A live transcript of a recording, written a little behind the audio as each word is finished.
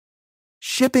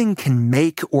shipping can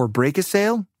make or break a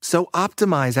sale, so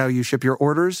optimize how you ship your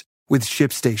orders with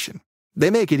ShipStation.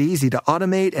 They make it easy to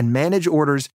automate and manage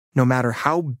orders no matter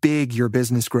how big your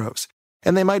business grows.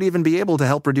 And they might even be able to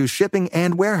help reduce shipping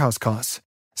and warehouse costs.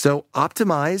 So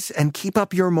optimize and keep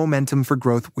up your momentum for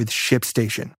growth with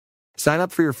ShipStation. Sign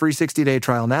up for your free 60-day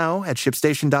trial now at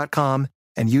ShipStation.com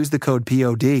and use the code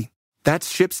POD.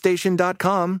 That's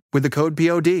ShipStation.com with the code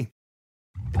POD.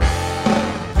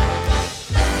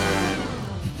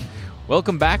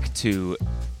 Welcome back to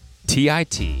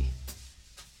TIT.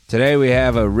 Today we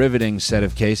have a riveting set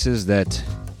of cases that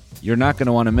you're not going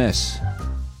to want to miss.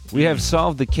 We have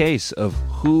solved the case of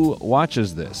who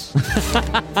watches this.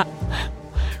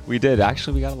 We did.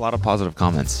 Actually, we got a lot of positive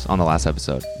comments on the last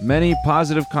episode. Many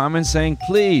positive comments saying,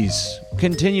 please,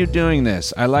 continue doing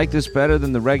this. I like this better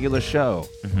than the regular show.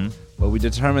 Mm-hmm. But we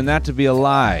determined that to be a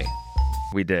lie.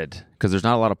 We did, because there's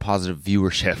not a lot of positive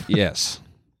viewership. Yes.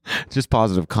 Just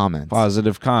positive comments.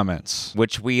 Positive comments.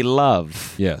 Which we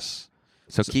love. Yes.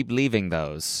 So keep leaving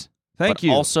those. Thank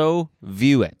you. Also,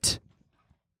 view it.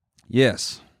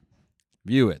 Yes.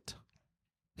 View it.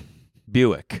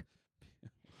 Buick.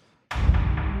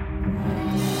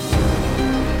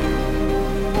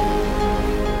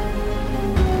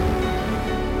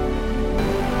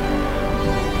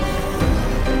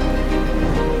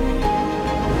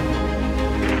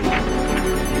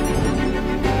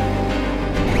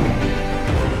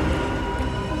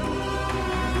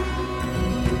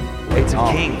 It's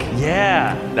a kink.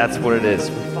 Yeah, that's what it is.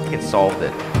 We fucking solved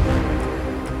it.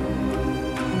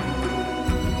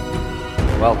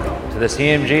 Welcome to the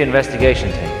CMG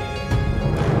investigation team.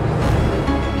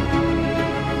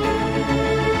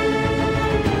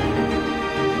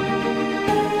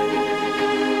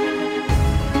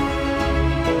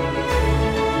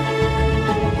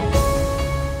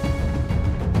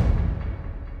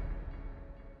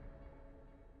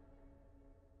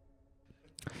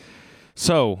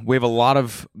 So, we have a lot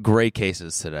of gray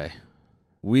cases today.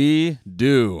 We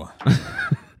do.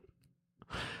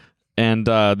 And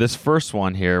this first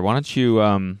one here, why don't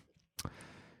you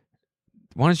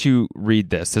read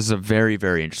this? This is a very,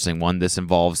 very interesting one. This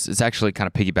involves, it's actually kind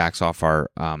of piggybacks off our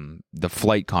the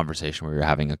flight conversation we were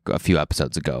having a few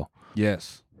episodes ago.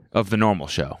 Yes. Of the normal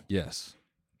show. Yes.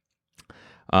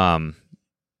 Do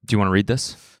you want to read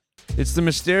this? It's the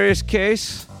mysterious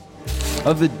case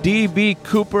of the D.B.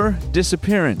 Cooper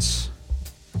disappearance.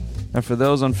 And for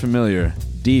those unfamiliar,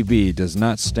 D.B. does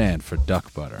not stand for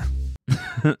duck butter.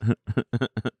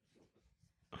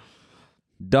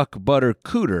 Duck butter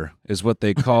cooter is what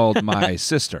they called my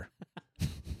sister.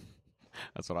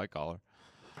 That's what I call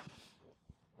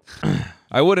her.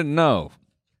 I wouldn't know.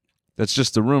 That's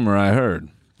just a rumor I heard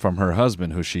from her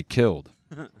husband who she killed.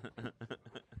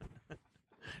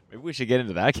 Maybe we should get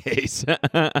into that case.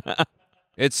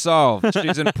 It's solved.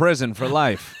 She's in prison for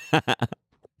life.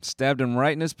 Stabbed him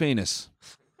right in his penis.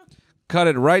 Cut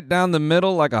it right down the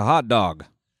middle like a hot dog.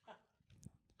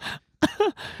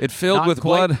 It filled with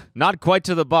blood. Not quite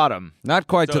to the bottom. Not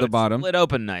quite So to the it's bottom. Split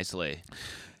open nicely.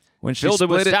 When she Filled it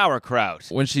with split sauerkraut.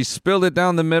 When she spilled it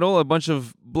down the middle, a bunch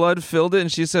of blood filled it,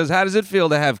 and she says, "How does it feel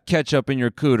to have ketchup in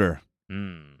your cooter?"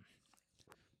 And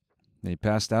he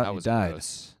passed out and he died.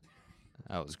 Gross.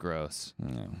 That was gross.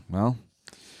 Well,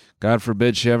 God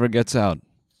forbid she ever gets out.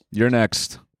 You're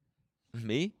next.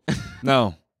 Me?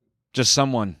 No, just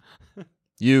someone.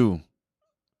 You.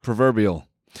 Proverbial.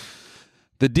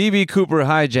 The D.B. Cooper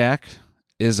hijack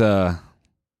is a...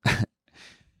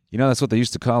 You know, that's what they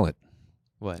used to call it.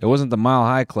 What? It wasn't the Mile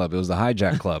High Club. It was the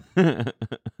Hijack Club.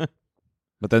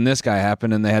 But then this guy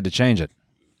happened, and they had to change it.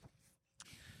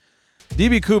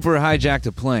 D.B. Cooper hijacked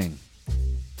a plane.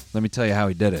 Let me tell you how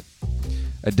he did it.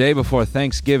 A day before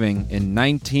Thanksgiving in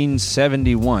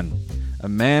 1971, a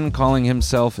man calling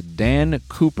himself Dan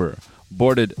Cooper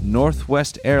boarded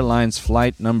Northwest Airlines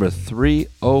flight number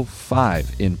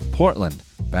 305 in Portland,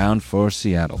 bound for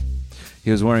Seattle.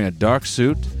 He was wearing a dark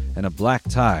suit and a black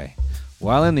tie.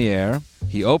 While in the air,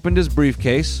 he opened his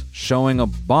briefcase, showing a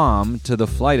bomb to the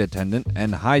flight attendant,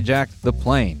 and hijacked the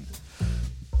plane.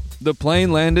 The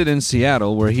plane landed in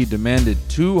Seattle, where he demanded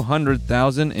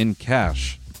 $200,000 in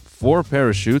cash, 4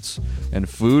 parachutes, and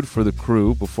food for the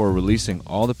crew before releasing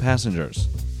all the passengers.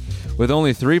 With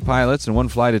only 3 pilots and 1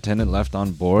 flight attendant left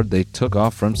on board, they took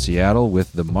off from Seattle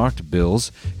with the marked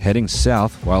bills, heading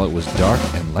south while it was dark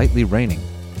and lightly raining.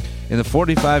 In the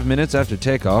 45 minutes after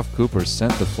takeoff, Cooper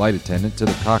sent the flight attendant to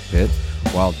the cockpit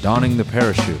while donning the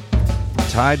parachute,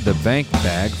 tied the bank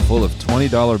bag full of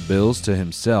 $20 bills to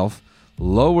himself,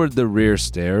 lowered the rear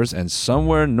stairs, and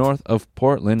somewhere north of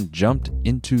Portland jumped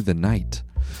into the night.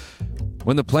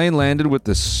 When the plane landed with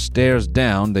the stairs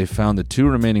down, they found the 2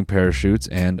 remaining parachutes,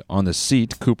 and on the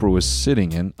seat Cooper was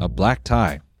sitting in, a black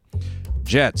tie.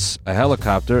 Jets, a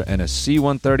helicopter, and a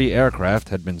C-130 aircraft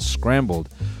had been scrambled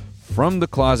from the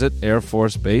Closet Air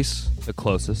Force Base. The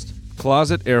closest.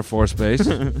 Closet Air Force Base.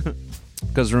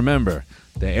 Because remember,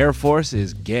 the Air Force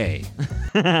is gay.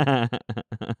 That's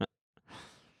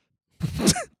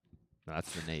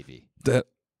the Navy.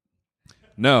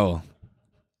 No.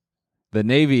 The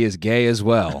Navy is gay as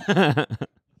well.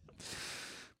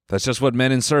 That's just what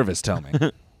men in service tell me.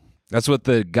 That's what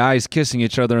the guys kissing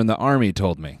each other in the Army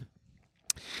told me.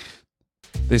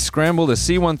 They scrambled a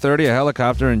C-130, a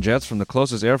helicopter, and jets from the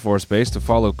closest Air Force base to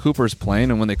follow Cooper's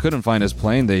plane, and when they couldn't find his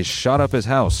plane, they shot up his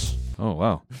house. Oh,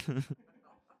 wow.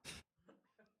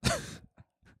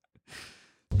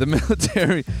 The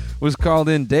military was called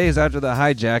in days after the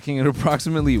hijacking, and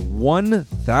approximately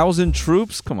 1,000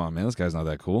 troops, come on, man, this guy's not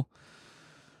that cool,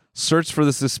 searched for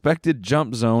the suspected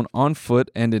jump zone on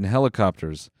foot and in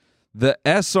helicopters. The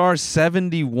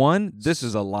SR-71, this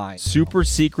is a lie. Super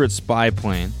secret spy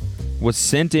plane was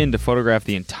sent in to photograph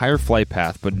the entire flight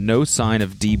path, but no sign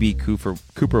of DB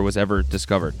Cooper was ever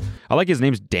discovered. I like his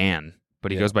name's Dan,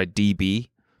 but he goes by DB.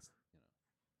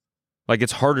 Like,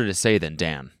 it's harder to say than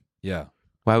Dan. Yeah.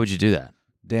 Why would you do that?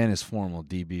 Dan is formal.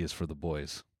 DB is for the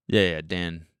boys. Yeah,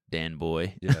 Dan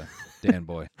boy. Yeah, Dan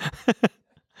boy.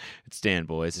 It's Dan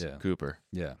boys. Yeah. Cooper.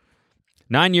 Yeah.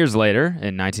 9 years later,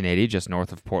 in 1980, just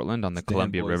north of Portland on the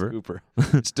Columbia River. Cooper.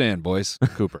 It's Dan boys.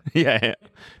 Cooper. Yeah.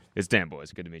 It's Dan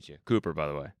boys. Good to meet you. Cooper, by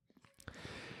the way.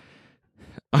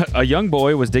 A young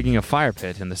boy was digging a fire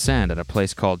pit in the sand at a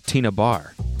place called Tina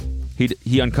Bar.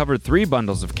 He uncovered 3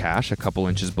 bundles of cash a couple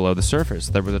inches below the surface.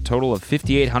 There was a total of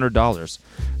 $5,800.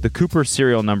 The Cooper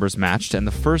serial numbers matched, and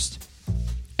the first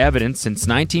evidence since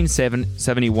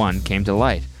 1971 came to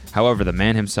light. However, the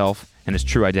man himself and his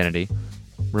true identity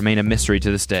remain a mystery to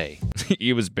this day.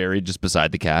 He was buried just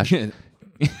beside the cash. He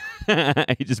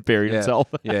just buried himself.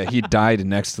 Yeah, he died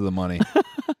next to the money.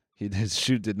 His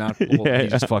chute did not pull. Yeah. He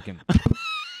just fucking...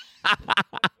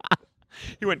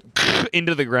 He went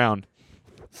into the ground.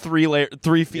 3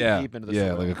 feet deep into the soil.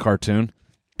 Yeah, like a cartoon.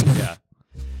 Yeah.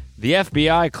 The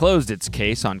FBI closed its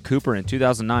case on Cooper in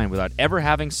 2009 without ever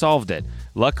having solved it.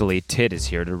 Luckily, TIT is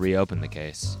here to reopen the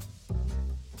case.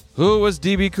 Who was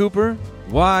D.B. Cooper?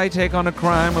 Why take on a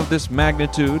crime of this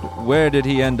magnitude? Where did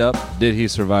he end up? Did he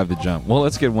survive the jump? Well,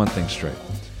 let's get one thing straight.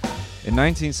 In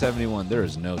 1971, there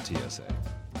is no TSA.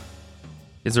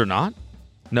 Is there not?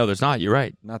 No, there's not. You're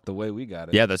right. Not the way we got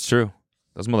it. Yeah, that's true.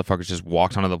 Those motherfuckers just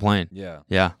walked onto the plane. Yeah.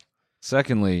 Yeah.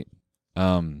 Secondly,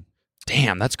 damn,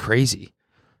 that's crazy.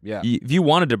 yeah. If you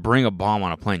wanted to bring a bomb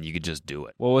on a plane, you could just do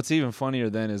it. Well, what's even funnier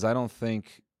then is I don't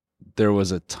think there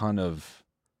was a ton of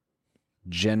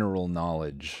general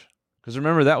knowledge. Because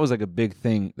remember, that was like a big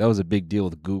thing. That was a big deal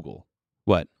with Google.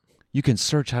 What? You can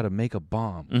search how to make a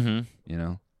bomb. Mm-hmm. You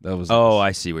know? That was. Oh,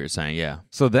 I see what you're saying. Yeah.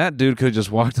 So that dude could have just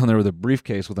walked on there with a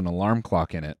briefcase with an alarm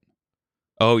clock in it.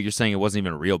 Oh, you're saying it wasn't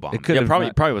even a real bomb? It could yeah, have probably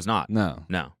not- probably was not. No.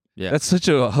 No. Yeah. That's such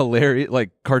a hilarious, like,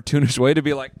 cartoonish way to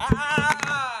be like,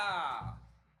 ah!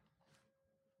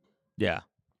 Yeah.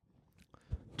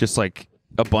 Just like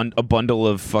a bundle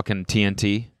of fucking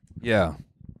TNT. Yeah.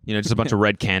 You know, just a bunch of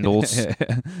red candles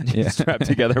Yeah. strapped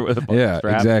together with a bunch Yeah, of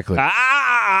straps. exactly.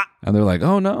 Ah! And they're like,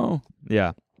 oh, no.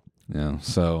 Yeah. Yeah,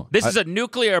 so. This is a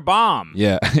nuclear bomb.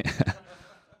 Yeah.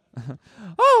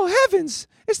 Oh, heavens.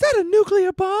 Is that a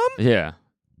nuclear bomb? Yeah.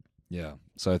 Yeah.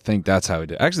 So I think that's how he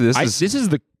did. Actually, This is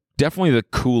definitely the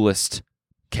coolest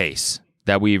case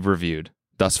that we've reviewed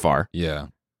thus far. Yeah.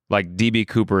 Like, DB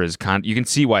Cooper is you can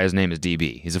see why his name is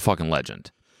DB. He's a fucking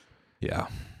legend. Yeah.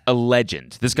 A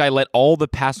legend. This guy let all the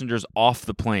passengers off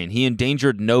the plane. He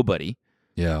endangered nobody.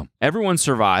 Yeah. Everyone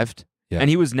survived. Yeah. And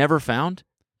he was never found.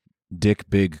 Dick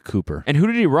Big Cooper. And who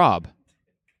did he rob?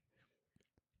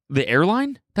 The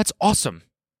airline? That's awesome.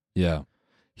 Yeah.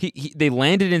 They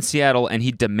landed in Seattle and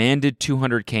he demanded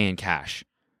 $200K in cash.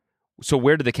 So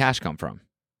where did the cash come from?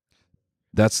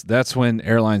 That's when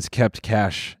airlines kept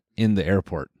cash in the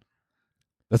airport.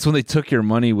 That's when they took your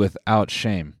money without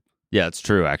shame. Yeah, it's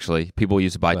true, actually. People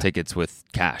used to buy What? tickets with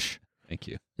cash. Thank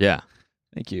you. Yeah.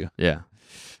 Thank you. Yeah.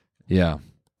 Yeah.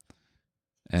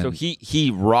 And So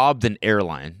he robbed an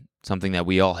airline, something that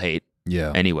we all hate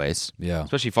yeah. anyways, Yeah.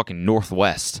 especially fucking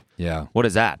Northwest. Yeah. What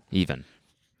is that even?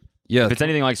 Yeah. If it's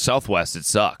anything like Southwest, it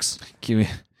sucks. Give me-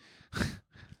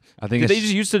 I think Did they it's-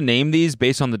 just used to name these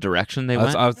based on the direction they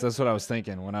went? that's what I was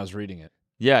thinking when I was reading it.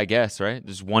 Yeah, I guess, right?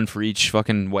 There's one for each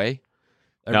fucking way.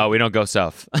 No, we don't go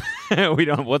south. We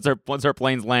don't. Once our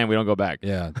planes land, we don't go back.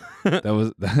 Yeah.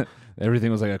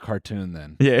 Everything was like a cartoon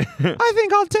then. Yeah. I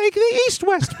think I'll take the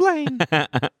east-west plane.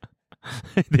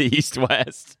 The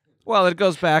east-west. Well, it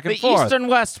goes back and The forth.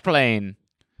 eastern-west plane.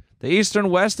 The eastern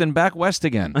west and back west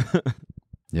again.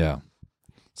 Yeah.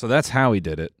 So that's how he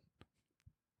did it.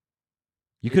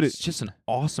 It's just an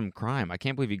awesome crime. I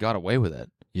can't believe he got away with it.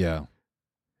 Yeah.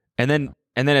 And then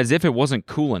as if it wasn't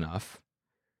cool enough,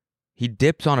 he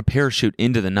dipped on a parachute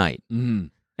into the night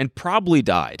Mm. and probably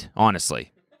died,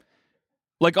 honestly.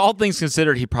 Like, all things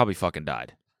considered, he probably fucking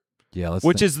died. Yeah.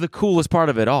 Which is the coolest part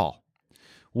of it all.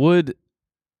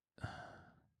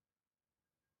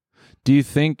 Do you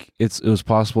think it was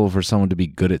possible for someone to be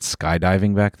good at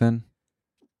skydiving back then?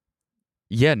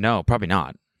 Yeah, no, probably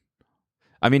not.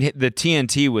 I mean, the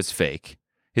TNT was fake.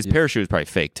 His parachute was probably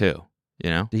fake, too. You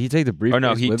know? Did he take the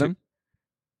briefcase with him?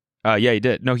 Yeah, he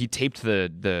did. No, he taped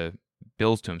the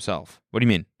bills to himself. What do you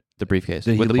mean? The briefcase?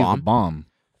 Did with he the leave bomb? the bomb?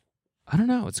 I don't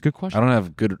know. It's a good question. I don't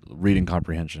have good reading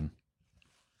comprehension.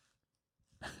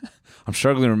 I'm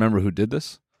struggling to remember who did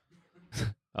this.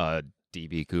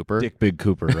 D.B. Cooper. Dick Big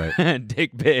Cooper, right?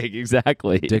 Dick Big,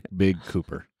 exactly. Dick Big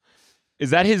Cooper. Is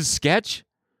that his sketch?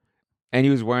 And he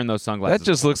was wearing those sunglasses. That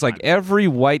just all the looks like time. every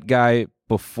white guy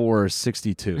before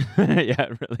 62. Yeah,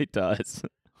 it really does.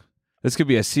 This could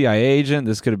be a CIA agent.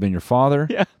 This could have been your father.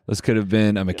 Yeah. This could have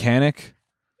been a mechanic.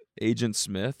 Agent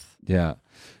Smith. Yeah.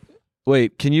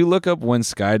 Wait, can you look up when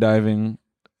skydiving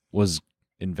was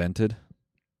invented?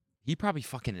 He probably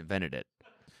fucking invented it.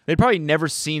 They'd probably never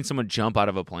seen someone jump out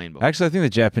of a plane before. Actually, I think the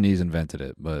Japanese invented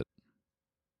it, but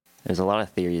There's a lot of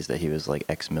theories that he was like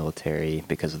ex-military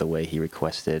because of the way he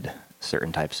requested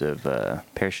certain types of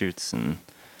parachutes, and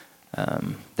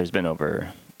there's been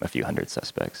over a few hundred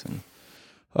suspects. And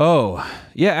oh,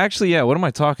 yeah, actually, yeah. What am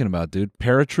I talking about, dude?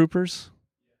 Paratroopers?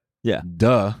 Yeah.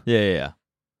 Duh. Yeah.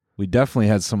 We definitely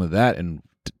had some of that in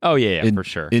Oh, yeah, for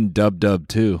sure. in Dub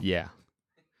too. Yeah.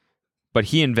 But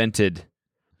he invented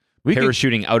We can,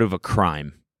 parachuting out of a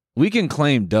crime. we can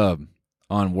claim Dub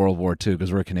on World War II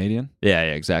because we're Canadian. Yeah,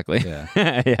 exactly. Yeah.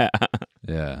 Yeah.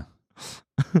 Yeah.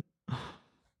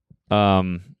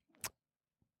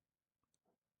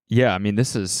 Yeah, I mean,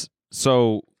 this is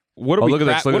so. What are Oh, we? look at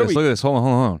this! Look what at are this! we- Look at this! Hold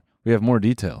on! We have more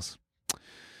details.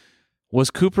 Was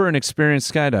Cooper an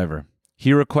experienced skydiver?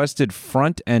 He requested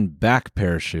front and back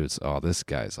parachutes. Oh, this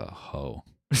guy's a hoe.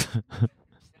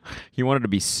 He wanted to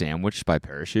be sandwiched by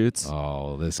parachutes.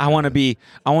 Oh, this. I want to be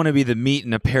the meat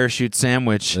in a parachute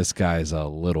sandwich. This guy's a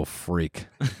little freak.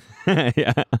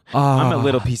 Yeah, Oh, I'm a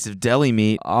little piece of deli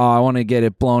meat. Oh, I want to get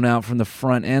it blown out from the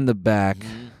front and the back.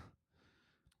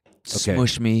 Okay.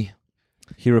 Smush me.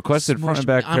 He requested front and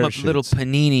back I'm parachutes. a little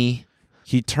panini.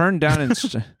 He turned down.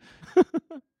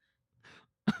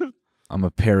 I'm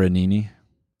a paranini.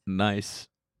 Nice.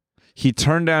 He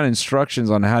turned down instructions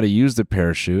on how to use the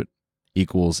parachute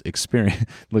equals experience.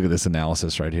 Look at this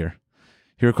analysis right here.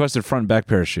 He requested front and back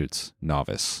parachutes.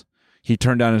 Novice. He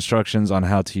turned down instructions on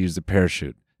how to use the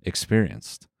parachute.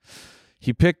 Experienced.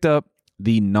 He picked up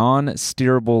the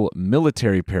non-steerable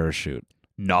military parachute.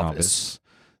 Novice.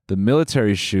 The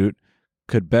military chute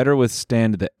could better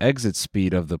withstand the exit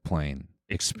speed of the plane.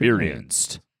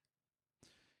 Experienced.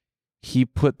 He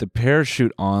put the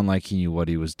parachute on like he knew what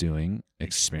he was doing.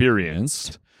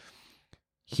 Experienced.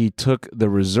 He took the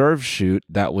reserve chute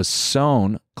that was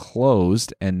sewn,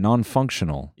 closed, and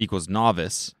non-functional. Equals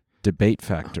novice. Debate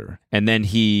factor. And then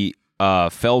he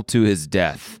fell to his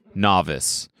death.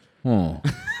 Novice.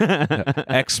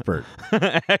 Expert.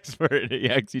 Expert.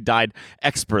 Yeah, he died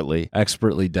expertly.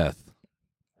 Expertly death.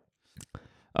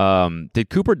 Did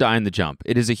Cooper die in the jump?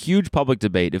 It is a huge public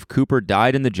debate if Cooper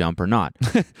died in the jump or not.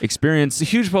 Experience. It's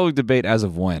a huge public debate as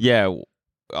of when. Yeah.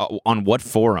 On what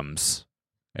forums?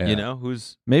 Yeah. You know,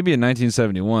 who's... Maybe in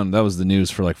 1971, that was the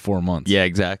news for like 4 months. Yeah,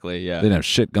 exactly. Yeah. They didn't have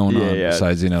shit going on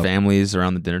besides, families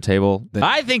around the dinner table.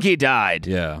 I think he died.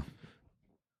 Yeah.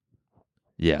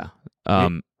 Yeah.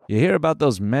 You hear about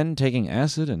those men taking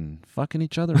acid and fucking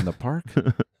each other in the park?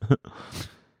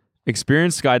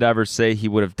 Experienced skydivers say he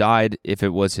would have died if it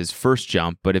was his first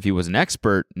jump, but if he was an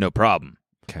expert, no problem.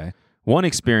 Okay. One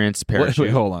experienced parachute.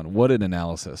 Wait, hold on. What an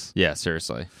analysis. Yeah,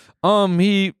 seriously.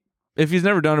 If he's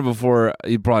never done it before,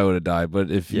 he probably would have died.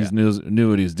 But if he knew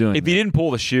what he was doing, If he didn't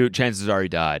pull the chute, chances are he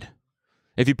died.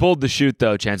 If he pulled the chute,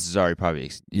 though, chances are he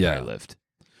probably lived.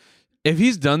 If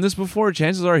he's done this before,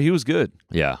 chances are he was good.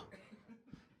 Yeah.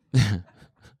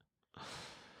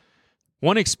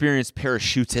 One experienced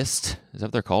parachutist, is that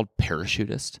what they're called?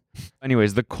 Parachutist?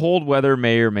 Anyways, the cold weather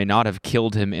may or may not have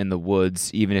killed him in the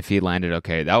woods, even if he landed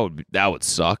okay. That would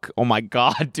suck. Oh my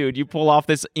God, dude, you pull off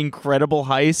this incredible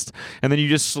heist, and then you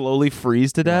just slowly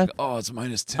freeze to death? Oh, it's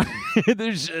 -10.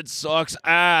 This shit sucks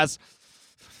ass.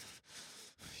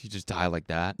 You just die like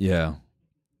that? Yeah.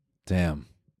 Damn.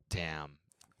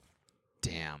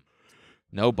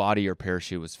 No body or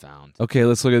parachute was found. Okay,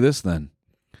 let's look at this then.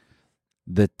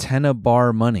 The Tina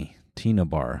Bar money.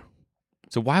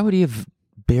 So why would he have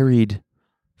buried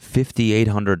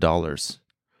 $5,800?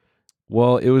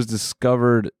 Well, it was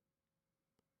discovered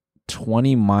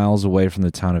 20 miles away from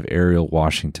the town of Ariel,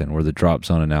 Washington, where the drop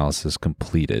zone analysis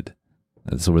completed.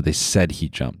 That's where they said he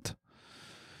jumped.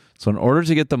 So in order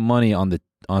to get the money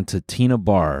onto Tina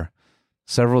Bar,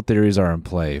 several theories are in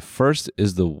play. First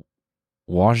is the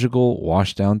Washable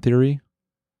washdown theory,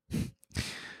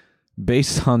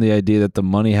 based on the idea that the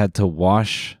money had to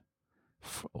wash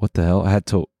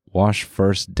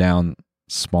first down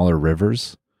smaller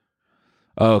rivers.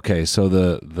 Oh, okay, so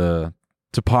the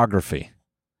topography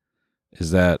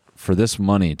is that for this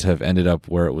money to have ended up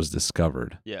where it was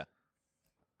discovered,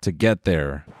 to get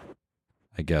there,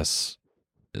 I guess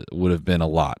it would have been a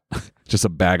lot. Just a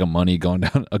bag of money going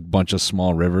down a bunch of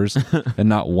small rivers and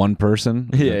not one person.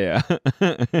 Yeah.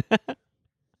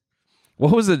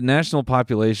 What was the national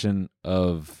population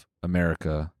of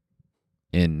America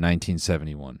in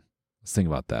 1971? Let's think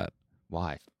about that.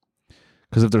 Why?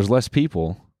 Because if there's less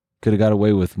people, could have got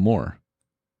away with more.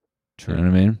 True. You know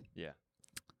what I mean? Yeah.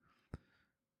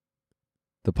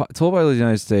 The total population of the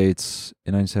United States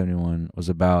in 1971 was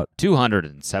about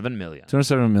 207 million.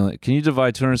 207 million. Can you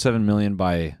divide 207 million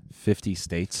by 50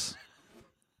 states?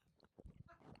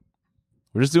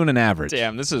 We're just doing an average.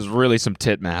 Damn, this is really some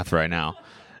tit math right now.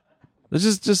 This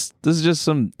is just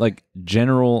some like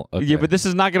general. Okay. Yeah, but this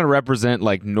is not going to represent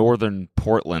like northern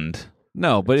Portland.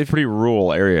 No, but It's a pretty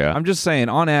rural area. I'm just saying,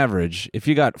 on average, if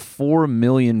you got 4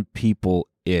 million people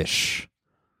ish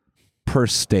per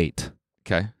state,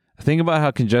 Okay. think about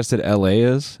how congested LA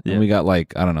is, Yeah. and we got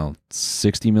like, I don't know,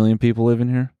 60 million people living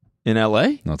here. In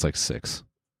LA? No, it's like 6.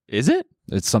 Is it?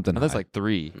 It's something. Oh, that's high. like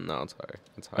 3. No, it's higher.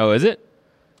 It's higher. Oh, is it?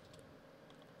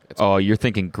 It's- Oh, you're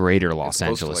thinking greater Los it's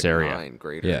close to, Angeles like, area. 9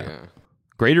 greater, Yeah. yeah.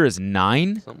 Greater is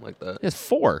 9? Something like that. It's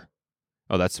 4.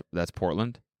 Oh, that's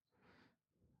Portland.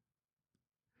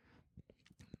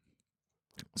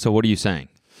 So what are you saying?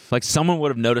 Like someone would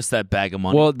have noticed that bag of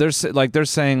money. Well, they're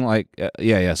saying like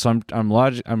yeah. So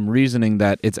I'm reasoning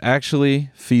that it's actually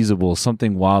feasible.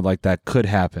 Something wild like that could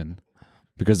happen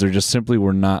because there just simply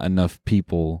were not enough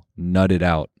people nutted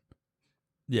out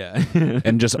yeah.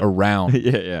 and just around,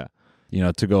 yeah.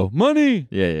 to go money.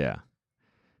 Yeah. No,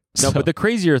 So- but the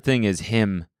crazier thing is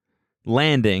him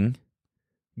landing,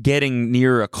 getting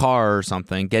near a car or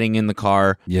something, getting in the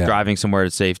car, Yeah. driving somewhere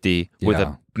to safety with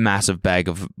Yeah. a massive bag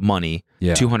of money,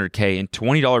 Yeah. $200K and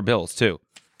 $20 bills too.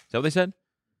 Is that what they said?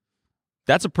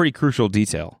 That's a pretty crucial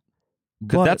detail.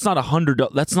 Because But that's not $100.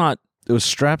 That's not it was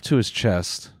strapped to his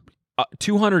chest.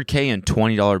 $200K and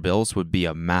 $20 bills would be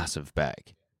a massive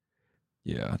bag.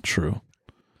 Yeah, true.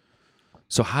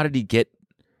 So how did he get?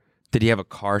 Did he have a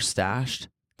car stashed?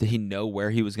 Did he know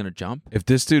where he was going to jump? If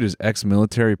this dude is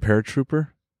ex-military paratrooper,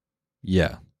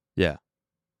 yeah, Yeah.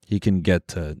 he can get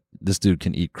to. This dude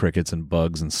can eat crickets and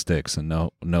bugs and sticks and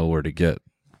know where to get.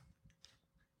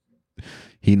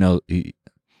 He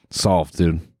solved,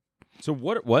 dude. So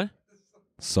what?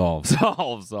 Solved.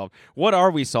 Solve. What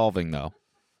are we solving though?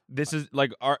 This is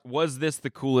like, was this the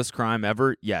coolest crime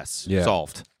ever? Yes. Yeah.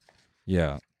 Solved.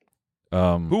 Yeah.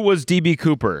 Who was DB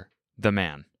Cooper, the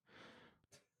man?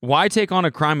 Why take on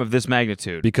a crime of this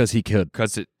magnitude? Because he could.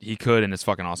 Because he could, and it's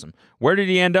fucking awesome. Where did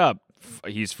he end up?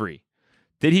 He's free.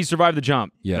 Did he survive the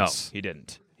jump? Yes. No, he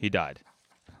didn't. He died.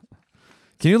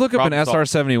 Can you look up Problem an solved.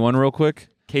 SR-71 real quick?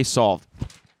 Case solved.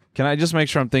 Can I just make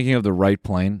sure I'm thinking of the right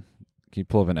plane? Can you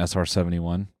pull up an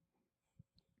SR-71?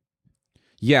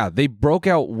 Yeah, they broke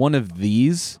out one of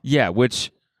these. Yeah,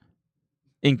 which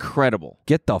incredible.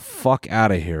 Get the fuck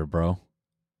out of here, bro.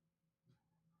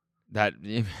 That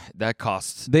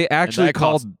costs. They actually That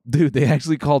cost- they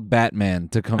actually called Batman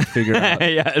to come figure out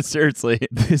Yeah, seriously.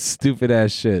 this stupid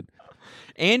ass shit.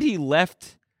 And he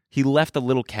left a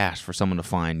little cash for someone to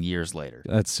find years later.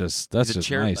 That's just He's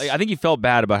a nice. like, I think he felt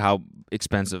bad about how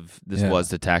expensive this Yeah. was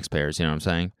to taxpayers. You know what I'm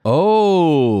saying?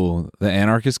 Oh, the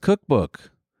Anarchist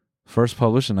Cookbook, first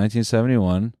published in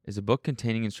 1971. Is a book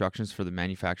containing instructions for the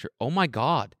manufacture. Oh my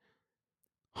God,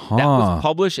 Huh. that was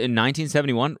published in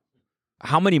 1971.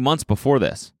 How many months before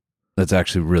this? That's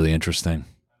actually really interesting.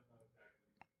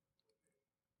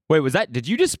 Wait, was that? Did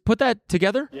you just put that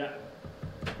together? Yeah.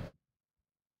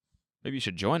 Maybe you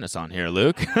should join us on here,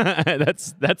 Luke.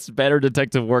 That's better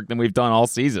detective work than we've done all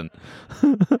season.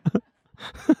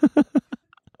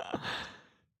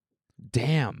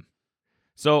 Damn.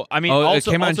 So I mean, Oh, it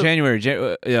also, came out in also, January.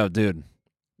 Yeah, dude.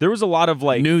 There was a lot of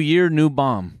like, New year, new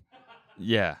bomb.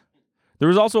 yeah. There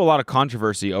was also a lot of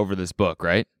controversy over this book,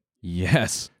 right?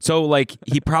 Yes. So, like,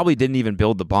 he probably didn't even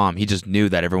build the bomb. He just knew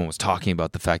that everyone was talking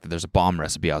about the fact that there's a bomb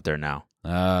recipe out there now.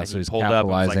 So he he's pulled up and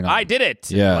was capitalizing like, on I did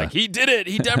it. Yeah. Like, he did it.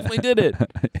 He definitely did it.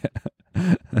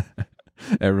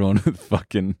 Everyone with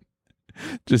fucking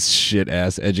just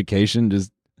shit-ass education,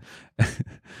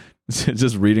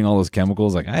 just reading all those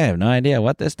chemicals, like, I have no idea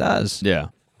what this does. Yeah.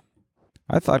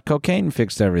 I thought cocaine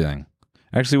fixed everything.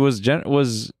 Actually,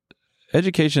 was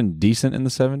education decent in the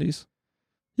 70s?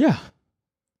 Yeah.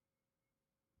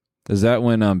 Is that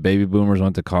when baby boomers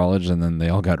went to college and then they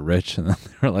all got rich and then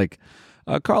they were like,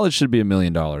 college should be $1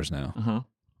 million now? Uh-huh.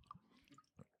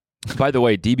 By the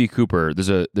way, D.B. Cooper, there's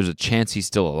a chance he's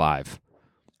still alive.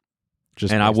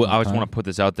 Just and I based on just time? want to put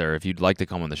this out there if you'd like to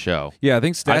come on the show. Yeah, I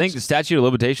think the statute of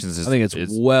limitations is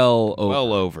it's well over.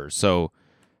 Well over. So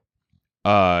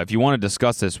if you want to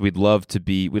discuss this, we'd love to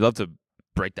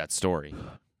break that story.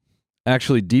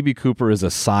 Actually, D.B. Cooper is a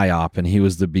psyop, and he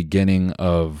was the beginning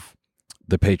of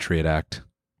the Patriot Act.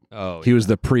 Oh, he was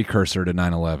the precursor to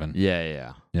 9/11.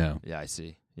 Yeah. Yeah. Yeah, I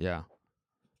see. Yeah.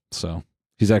 So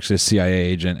he's actually a CIA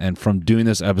agent, and from doing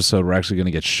this episode, we're actually going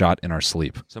to get shot in our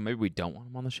sleep. So maybe we don't want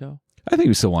him on the show? I think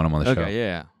we still want him on the show. Okay,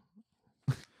 yeah.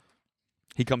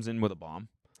 He comes in with a bomb.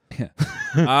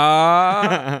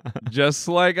 Just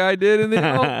like I did in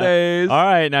the old days. All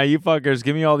right, now you fuckers,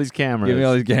 give me all these cameras. Give me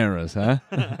all these cameras, huh?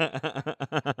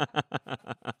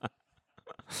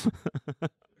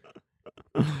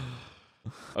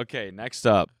 Okay, next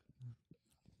up,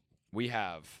 we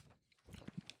have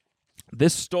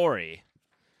this story.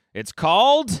 It's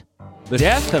called The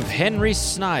Death of Henry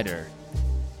Snyder.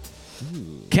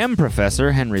 Chem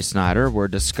professor Henry Snyder was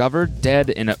discovered dead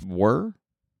in a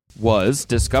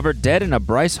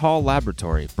Bryce Hall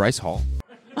laboratory. Bryce Hall?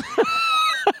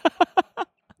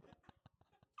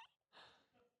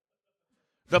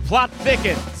 The plot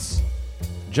thickens.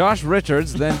 Josh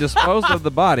Richards then disposed of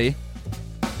the body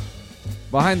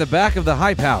behind the back of the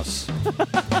Hype House.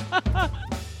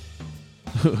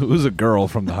 Who's a girl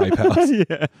from the Hype House?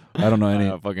 Yeah. I don't know any.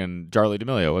 Fucking Charlie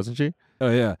D'Amelio, wasn't she? Oh,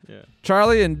 yeah.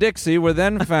 Charlie and Dixie were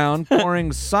then found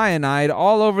pouring cyanide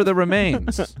all over the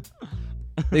remains.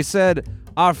 They said,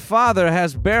 our father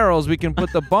has barrels we can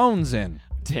put the bones in.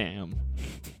 Damn.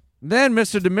 Then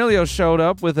Mr. D'Amelio showed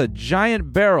up with a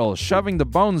giant barrel, shoving the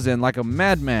bones in like a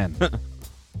madman.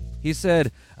 He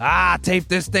said, tape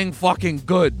this thing fucking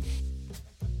good.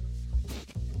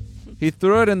 He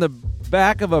threw it in the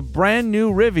back of a brand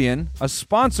new Rivian, a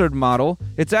sponsored model.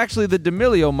 It's actually the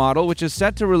D'Amelio model, which is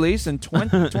set to release in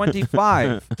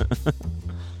 2025.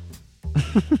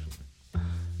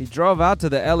 He drove out to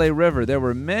the LA River. There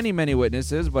were many, many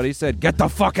witnesses, but he said, get the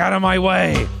fuck out of my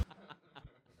way.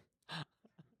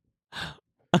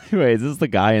 Wait, is this the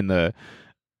guy in the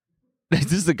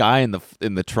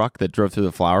truck that drove through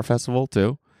the flower festival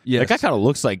too? Yes. That guy kind of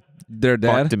looks like Their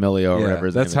dad? Buck D'Amelio or Yeah, whatever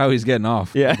his that's name how he's getting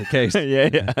off Yeah. the case.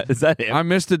 yeah. Is that him? I'm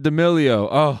Mr. D'Amelio.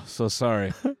 Oh, so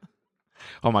sorry.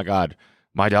 Oh my God.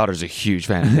 My daughter's a huge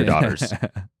fan of your daughters.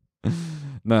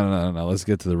 No. Let's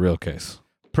get to the real case.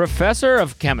 Professor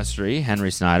of chemistry, Henry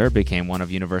Snyder became one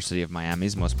of University of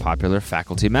Miami's most popular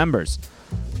faculty members.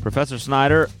 Professor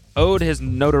Snyder owed his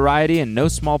notoriety in no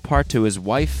small part to his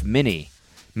wife, Minnie.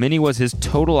 Minnie was his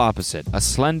total opposite, a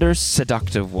slender,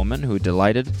 seductive woman who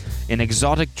delighted in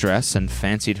exotic dress and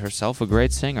fancied herself a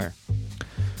great singer.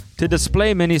 To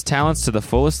display Minnie's talents to the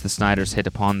fullest, the Snyders hit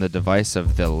upon the device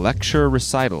of the lecture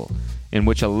recital, in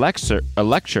which a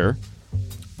lecture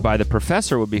by the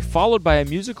professor would be followed by a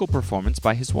musical performance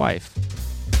by his wife.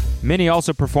 Minnie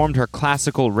also performed her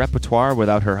classical repertoire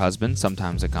without her husband,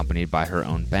 sometimes accompanied by her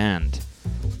own band.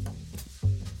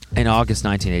 In August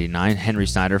 1989, Henry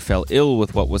Snyder fell ill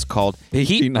with what was called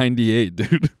 1898,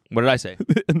 dude. What did I say?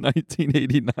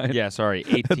 1989. Yeah, sorry.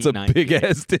 That's a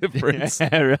big-ass difference. Yeah,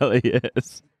 it really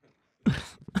is.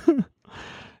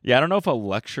 Yeah, I don't know if a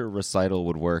lecture recital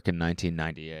would work in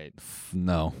 1998.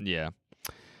 No. Yeah.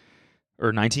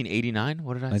 Or 1989?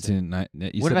 What did I say? You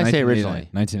What said did I say 1989. originally?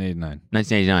 1989.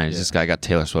 1989. Yeah. This guy got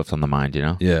Taylor Swift on the mind, you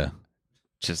know? Yeah.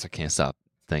 Just I can't stop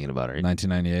thinking about her.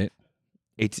 1998.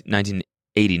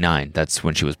 1989. That's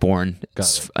when she was born.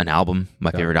 It's an album. My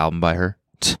favorite album by her.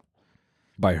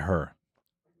 By her.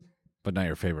 But not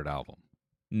your favorite album.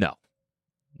 No.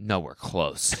 Nowhere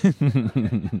close.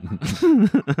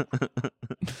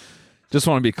 Just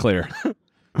want to be clear.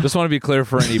 Just want to be clear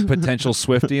for any potential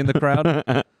Swiftie in the crowd.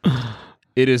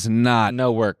 It is not.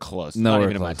 Nowhere close. Nowhere Not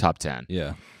even in close. my top 10.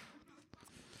 Yeah.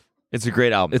 It's a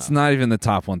great album. It's though. not even the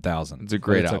top 1,000. It's a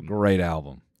great It's album. a great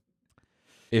album.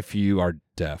 If you are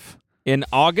deaf. In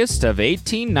August of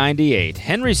 1898,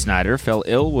 Henry Snyder fell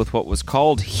ill with what was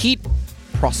called heat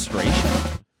prostration.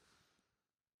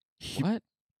 What?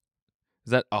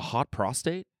 Is that a hot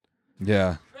prostate?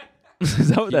 Yeah. Is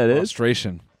that what that is?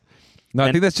 Prostration. No,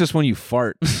 I think that's just when you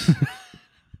fart.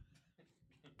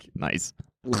 Nice.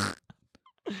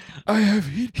 I have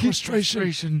heat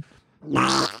prostration.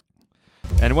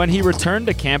 And when he returned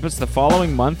to campus the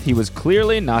following month, he was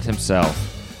clearly not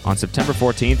himself. On September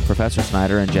 14th, Professor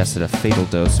Snyder ingested a fatal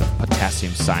dose of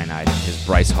potassium cyanide in his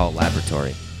Bryce Hall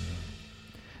laboratory.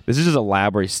 This is just a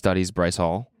lab where he studies Bryce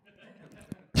Hall.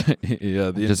 Yeah,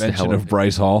 the Just invention hell of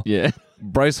Bryce Hall. Yeah.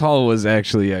 Bryce Hall was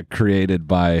actually created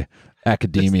by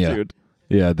academia. This dude.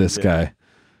 Yeah, this guy.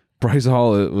 Bryce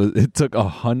Hall. It took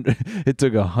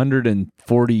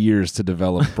 140 years to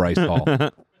develop Bryce Hall.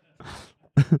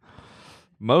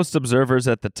 Most observers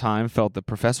at the time felt the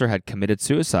professor had committed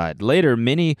suicide. Later,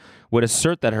 Minnie would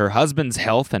assert that her husband's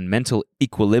health and mental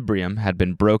equilibrium had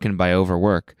been broken by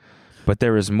overwork. But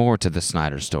there is more to the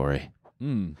Snyder story.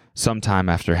 Sometime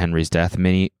after Henry's death,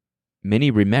 Minnie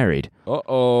remarried,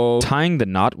 tying the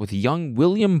knot with young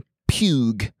William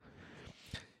Pugh.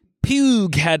 Pugh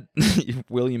had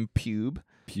William Pugh.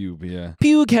 Yeah.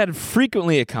 Pugh had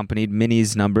frequently accompanied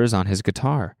Minnie's numbers on his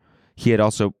guitar. He had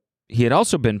also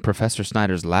been Professor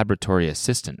Snyder's laboratory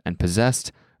assistant and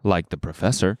possessed, like the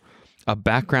professor, a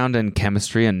background in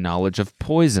chemistry and knowledge of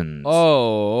poisons.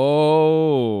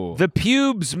 The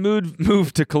Pubes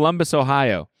moved to Columbus,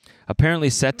 Ohio, apparently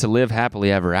set to live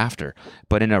happily ever after.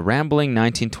 But in a rambling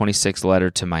 1926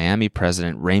 letter to Miami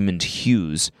President Raymond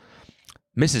Hughes,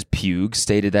 Mrs. Pugh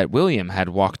stated that William had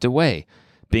walked away,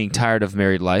 being tired of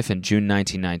married life in June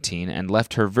 1919, and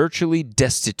left her virtually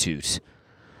destitute.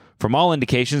 From all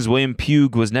indications, William Pugh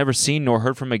was never seen nor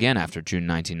heard from again after June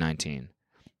 1919.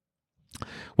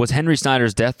 Was Henry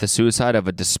Snyder's death the suicide of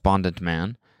a despondent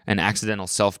man, an accidental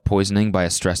self-poisoning by a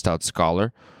stressed-out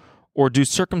scholar, or do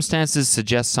circumstances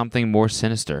suggest something more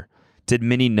sinister? Did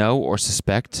Minnie know or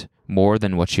suspect more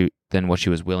than what she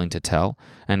was willing to tell?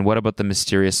 And what about the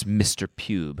mysterious Mr.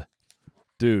 Pugh?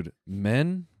 Dude,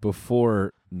 men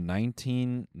before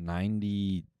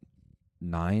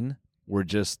 1999 were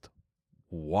just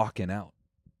walking out.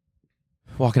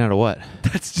 Walking out of what?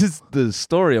 That's just the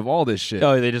story of all this shit.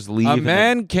 Oh, they just leave. A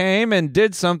man came and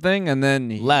did something, and then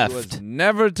he left, was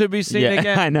never to be seen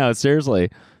again. I know, seriously.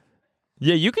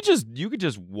 Yeah, you could just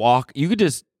walk. You could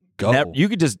just go. You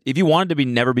could just, if you wanted to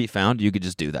never be found, you could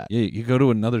just do that. Yeah, you go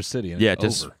to another city. And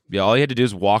it's over. All you had to do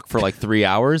is walk for like 3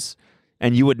 hours,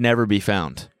 and you would never be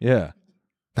found. Yeah,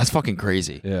 that's fucking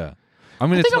crazy. Yeah, I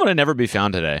think I would have never be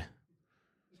found today.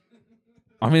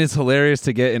 I mean, it's hilarious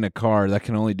to get in a car that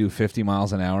can only do 50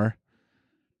 miles an hour.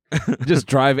 Just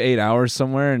drive 8 hours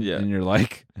somewhere, and you're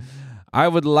like, I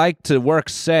would like to work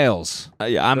sales.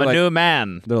 I'm a new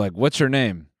man. They're like, what's your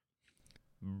name?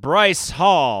 Bryce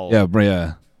Hall.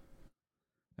 Yeah.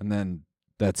 And then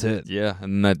that's it. Yeah,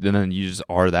 and then you just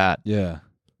are that. Yeah.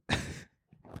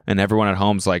 And everyone at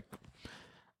home's like,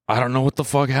 I don't know what the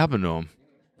fuck happened to him.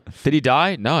 Did he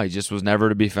die? No, he just was never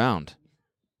to be found.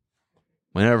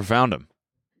 We never found him.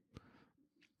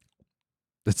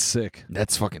 That's sick.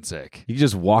 That's fucking sick. You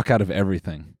just walk out of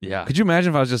everything. Yeah. Could you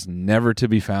imagine if I was just never to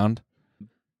be found?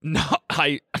 No.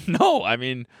 I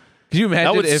mean, could you imagine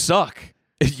that would if suck.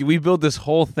 If we build this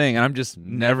whole thing and I'm just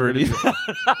never to be found?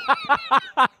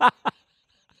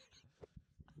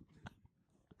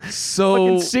 So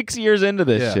fucking 6 years into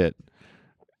this shit,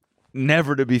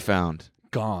 never to be found.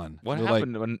 Gone. What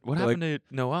happened? What happened to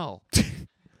Noel?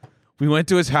 We went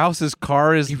to his house. His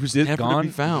car is never gone. to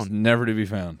be found. Never to be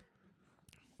found.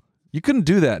 You couldn't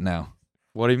do that now.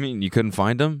 What do you mean? You couldn't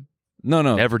find him? No.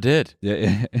 Never did.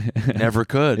 Yeah. Never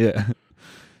could. Yeah.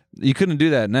 You couldn't do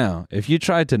that now. If you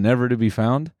tried to never to be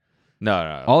found,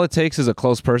 no. All it takes is a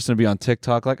close person to be on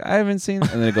TikTok, like, I haven't seen,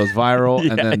 and then it goes viral,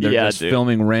 and then they're just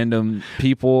filming random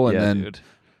people, and then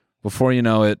before you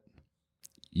know it,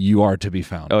 you are to be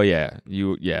found. Oh, yeah.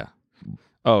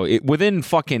 Within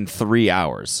fucking 3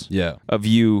 hours of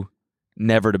you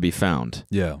never to be found.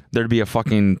 Yeah. There'd be a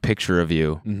fucking picture of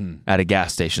you at a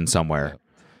gas station somewhere. Yeah.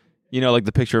 You know, like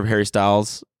the picture of Harry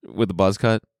Styles with the buzz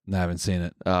cut? I haven't seen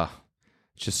it.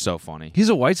 It's just so funny. He's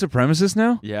a white supremacist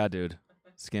now? Yeah, dude.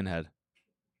 Skinhead.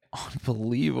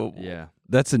 Unbelievable. Yeah.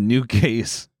 That's a new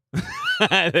case.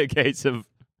 The case of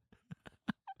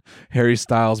Harry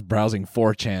Styles browsing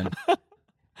 4chan.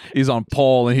 He's on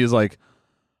poll and he's like,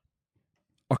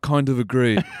 I kind of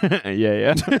agree.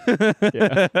 Yeah.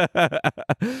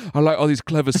 I like all these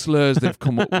clever slurs they've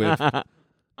come up with.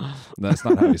 That's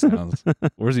not how he sounds.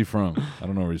 Where's he from? I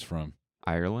don't know where he's from.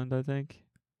 Ireland, I think.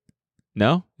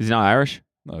 No? He's not Irish?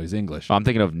 No, he's English. Oh, I'm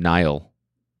thinking of Niall.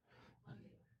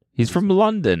 He's from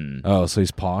London. Oh, so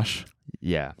he's posh?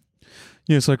 Yeah.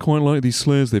 Yes, I quite like these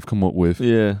slurs they've come up with.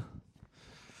 Yeah.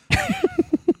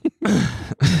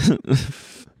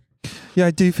 Yeah,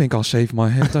 I do think I'll shave my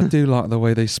head. I do like the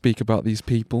way they speak about these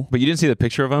people. But you didn't see the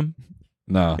picture of him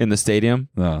No. in the stadium?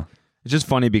 No. It's just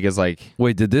funny because, like,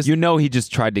 Wait, did this... you know, he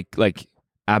just tried to, like,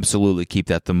 absolutely keep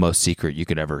that the most secret you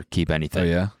could ever keep anything. Oh,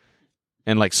 yeah?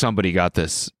 And, like, somebody got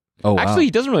this. Oh, wow. Actually,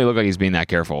 he doesn't really look like he's being that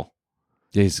careful.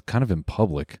 Yeah, he's kind of in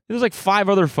public. There's, like, 5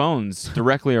 other phones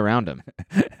directly around him.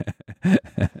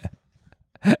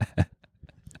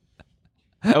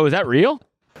 Oh, is that real?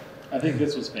 I think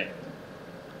this was fake.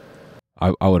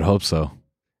 I would hope so.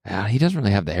 Yeah, he doesn't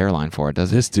really have the hairline for it,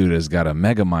 does he? This dude has got a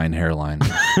Megamind hairline.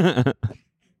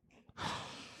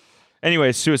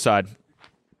 Anyway, suicide.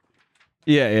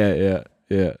 Yeah.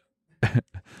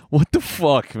 What the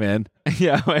fuck, man?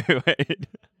 Yeah, wait.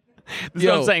 This is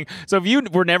what I'm saying. So if you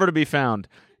were never to be found,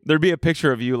 there'd be a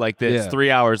picture of you like this 3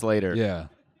 hours later Yeah.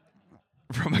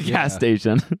 from a gas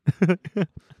station.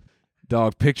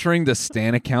 Dog, picturing the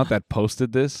Stan account that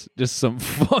posted this, just some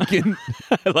fucking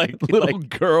like little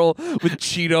girl with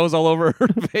Cheetos all over her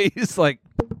face. Like,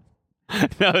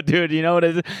 no, dude, you know what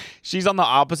it is? She's on the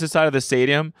opposite side of the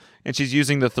stadium, and she's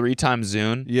using the 3x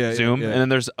zoom. Yeah. And then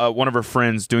there's one of her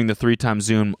friends doing the 3x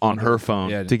zoom on her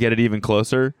phone to get it even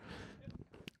closer.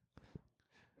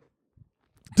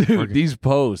 dude, these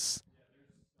posts.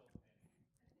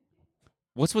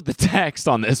 What's with the text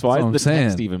on this? Why is the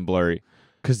text even blurry?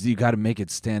 Because you got to make it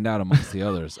stand out amongst the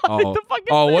others. The fuck is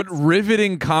what this?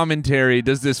 riveting commentary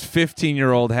does this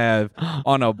 15-year-old have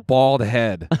on a bald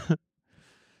head?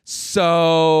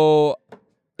 So,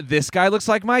 this guy looks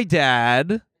like my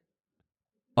dad.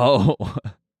 Oh.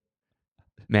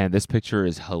 Man, this picture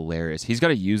is hilarious. He's got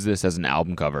to use this as an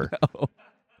album cover.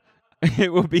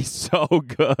 It would be so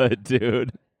good,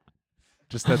 dude.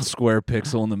 Just that square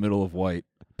pixel in the middle of white.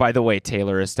 By the way,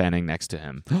 Taylor is standing next to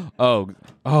him.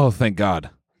 Oh, thank God.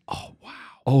 Oh, wow.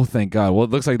 Oh, thank God. Well, it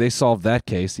looks like they solved that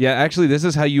case. Yeah, actually, this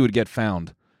is how you would get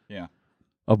found. Yeah.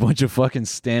 A bunch of fucking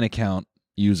Stan account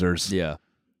users. Yeah.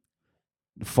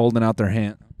 Folding out their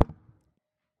hand.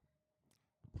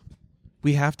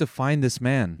 We have to find this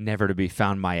man. Never to be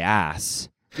found, my ass.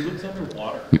 He looks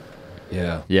underwater.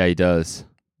 Yeah. Yeah, he does.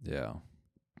 Yeah.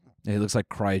 He looks like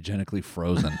cryogenically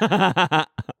frozen.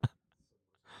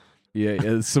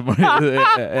 Yeah. Submersible.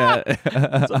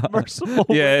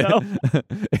 Yeah.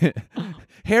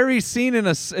 Harry's seen in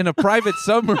a private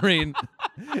submarine.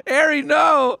 Harry,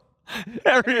 no.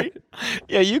 Harry.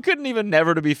 Yeah, you couldn't even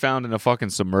never to be found in a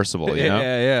fucking submersible, you know?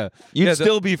 Yeah. You'd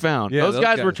still be found. Yeah, those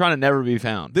guys were trying to never be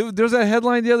found. There was that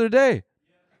headline the other day.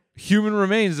 Human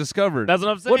remains discovered. That's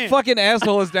what I'm saying. What fucking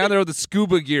asshole is down there with the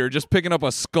scuba gear just picking up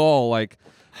a skull like,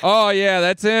 oh, yeah,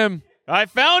 that's him. I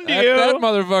found you. That's that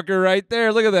motherfucker right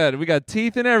there. Look at that. We got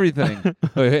teeth and everything.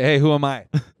 Hey, who am I?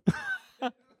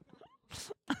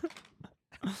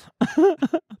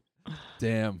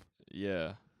 Damn.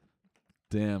 Yeah.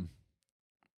 Damn.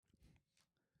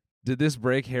 Did this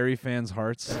break Harry fans'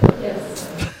 hearts?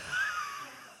 Yes.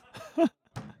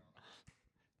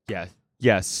 Yeah.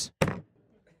 Yes.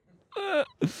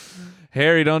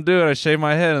 Harry, don't do it. I shaved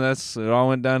my head, and it all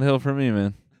went downhill for me,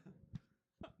 man.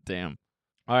 Damn.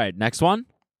 All right, next one.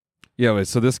 Yeah, wait.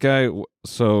 So this guy,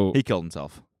 He killed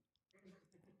himself.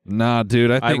 nah,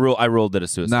 dude. I ruled it a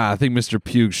suicide. Nah, I think Mr.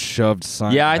 Pugh shoved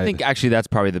cyanide. Yeah, I think actually that's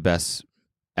probably the best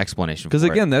explanation. Because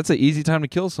for again, it. that's an easy time to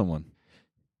kill someone.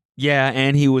 Yeah,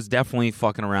 and he was definitely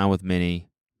fucking around with Minnie,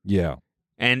 Yeah.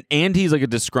 and he's like a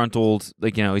disgruntled,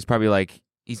 like, you know, he's probably like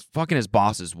he's fucking his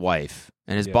boss's wife,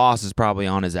 and his boss is probably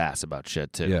on his ass about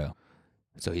shit too. Yeah.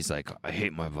 So he's like, I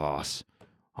hate my boss.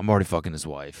 I'm already fucking his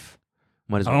wife.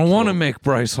 Might as I well don't want to kill him. make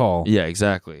Bryce Hall. Yeah,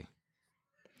 exactly.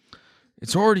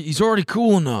 He's already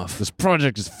cool enough. This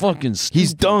project is fucking stupid.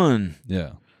 He's done.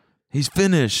 Yeah. He's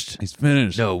finished. He's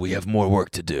finished. No, we have more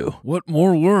work to do. What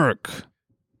more work?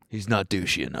 He's not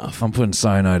douchey enough. I'm putting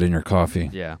cyanide in your coffee.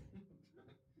 Yeah.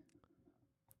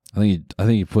 I think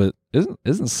you put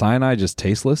isn't cyanide just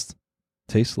tasteless?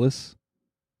 Tasteless?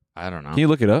 I don't know. Can you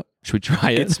look it up? Should we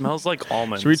try it? It smells like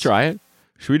almonds. Should we try it?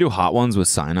 Should we do hot ones with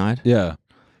cyanide? Yeah.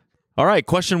 All right,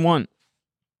 question 1.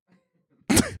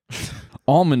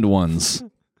 Almond ones.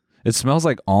 It smells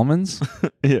like almonds?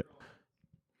 Yeah.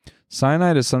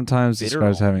 Cyanide is sometimes Bitter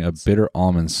described as having a almonds. bitter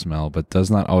almond smell, but does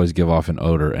not always give off an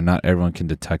odor, and not everyone can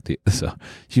detect it. So, can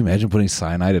you imagine putting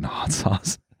cyanide in hot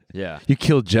sauce? Yeah. You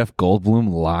killed Jeff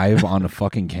Goldblum live on a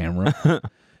fucking camera.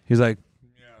 He's like,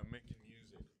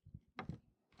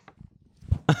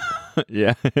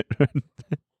 Yeah.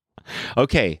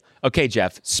 Okay,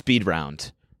 Jeff. Speed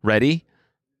round. Ready?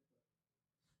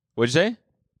 What'd you say?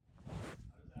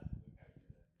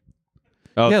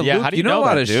 Oh, yeah, yeah. Luke, How do you know a that,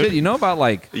 lot of dude? shit. You know about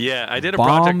like. Yeah, I did a Bomb?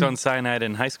 project on cyanide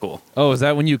in high school. Oh, is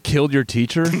that when you killed your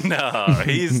teacher? No,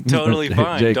 he's totally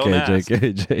fine. JK, Don't ask.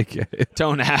 JK.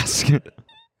 Don't ask.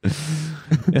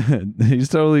 He's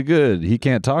totally good. He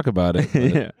can't talk about it.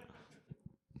 Yeah.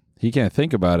 He can't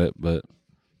think about it, but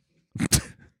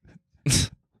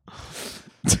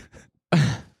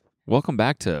Welcome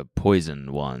back to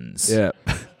Poison Ones. yeah.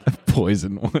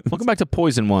 Poison one. Welcome back to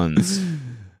Poison Ones.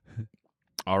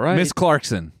 All right. Miss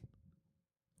Clarkson,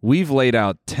 we've laid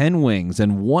out 10 wings,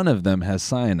 and one of them has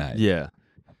cyanide. Yeah.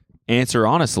 Answer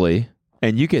honestly,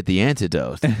 and you get the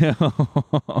antidote. This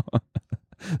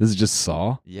is just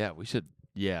Saw? Yeah, we should.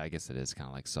 Yeah, I guess it is kind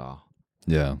of like Saw.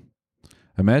 Yeah.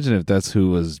 Imagine if that's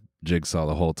who was Jigsaw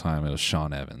the whole time. It was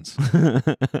Sean Evans.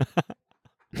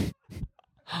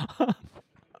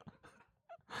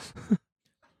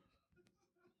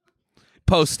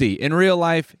 Posty, in real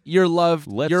life, you're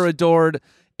loved, you're adored.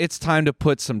 It's time to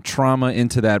put some trauma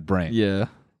into that brain. Yeah.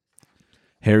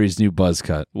 Harry's new buzz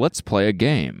cut. Let's play a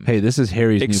game. Hey, this is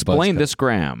Harry's Explain new buzz this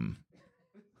gram.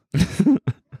 cut.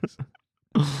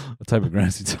 What type of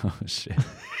grass you talking? Oh, shit.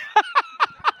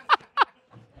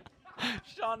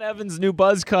 Sean Evans' new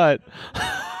buzz cut.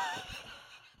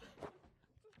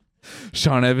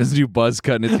 Sean Evans' new buzz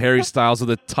cut, and it's Harry Styles with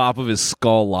the top of his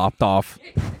skull lopped off.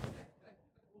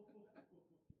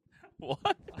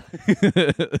 What?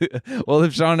 Well,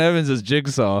 if Sean Evans is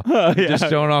Jigsaw, just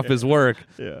showing off his work.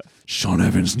 Yeah. Sean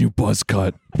Evans' new buzz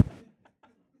cut.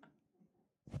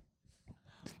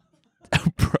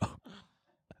 Bro.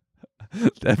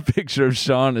 That picture of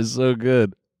Sean is so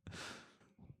good.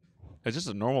 It's just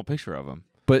a normal picture of him.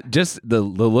 But just the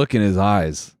look in his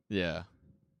eyes. Yeah.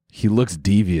 He looks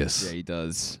devious. Yeah, he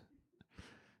does.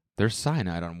 There's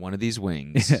cyanide on one of these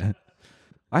wings. Yeah.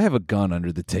 I have a gun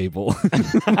under the table.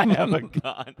 I have a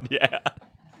gun. Yeah.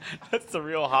 That's the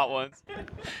real hot ones.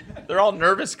 They're all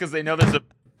nervous because they know there's a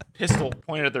pistol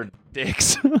pointed at their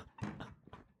dicks.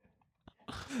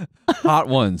 Hot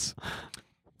ones.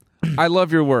 I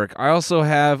love your work. I also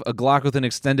have a Glock with an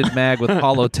extended mag with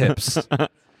hollow tips.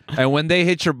 And when they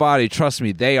hit your body, trust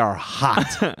me, they are hot.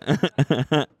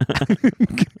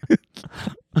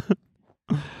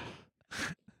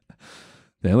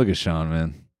 Damn, look at Sean,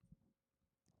 man.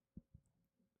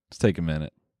 Let's take a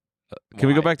minute. Can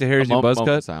we go back to Harry's new buzz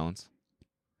cut? Silence.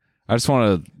 I just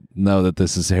want to know that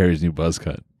this is Harry's new buzz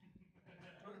cut.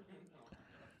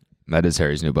 That is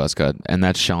Harry's new buzz cut, and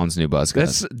that's Sean's new buzz cut.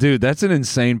 That's an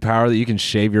insane power that you can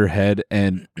shave your head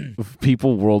and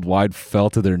people worldwide fell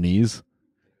to their knees.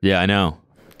 Yeah, I know.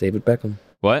 David Beckham.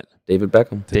 What? David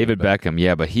Beckham. David Beckham.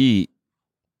 Yeah, but he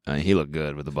looked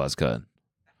good with the buzz cut.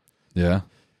 Yeah.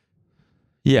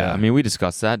 Yeah, I mean, we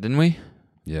discussed that, didn't we?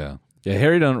 Yeah. Yeah,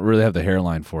 Harry don't really have the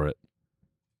hairline for it.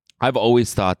 I've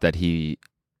always thought that he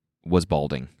was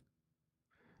balding.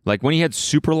 Like when he had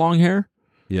super long hair,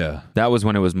 Yeah. that was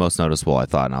when it was most noticeable, I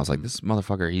thought. And I was like, this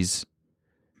motherfucker, he's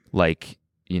like,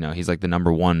 he's like the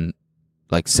number one,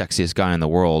 like sexiest guy in the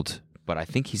world. But I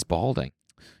think he's balding.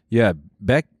 Yeah,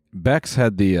 Bex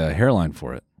had the hairline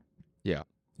for it. Yeah.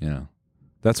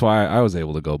 That's why I was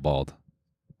able to go bald.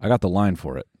 I got the line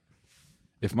for it.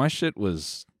 If my shit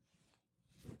was...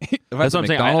 That's what I'm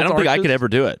saying. I don't think I could ever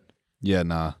do it. Yeah,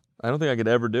 nah. I don't think I could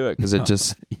ever do it because it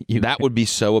just, that would be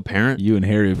so apparent. You and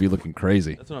Harry would be looking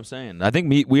crazy. That's what I'm saying. I think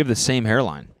we have the same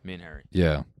hairline, me and Harry.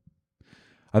 Yeah.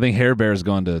 I think Hair Bear's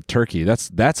going to Turkey.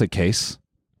 That's a case.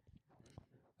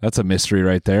 That's a mystery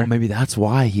right there. Well, maybe that's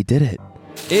why he did it.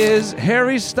 Is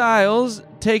Harry Styles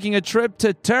taking a trip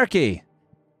to Turkey?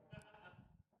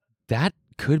 That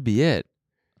could be it.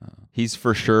 He's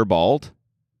for sure bald.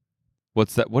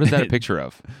 What's that? What is that a picture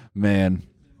of? Man,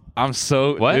 I'm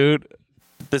so... What? Dude.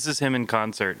 This is him in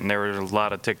concert, and there were a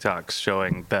lot of TikToks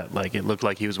showing that like it looked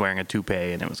like he was wearing a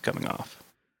toupee and it was coming off.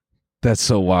 That's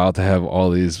so wild to have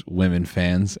all these women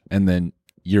fans, and then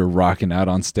you're rocking out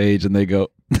on stage, and they go,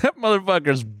 that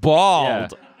motherfucker's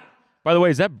bald. Yeah. By the way,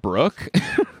 is that Brooke?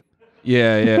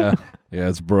 Yeah. Yeah,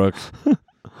 it's Brooke.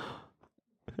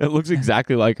 It looks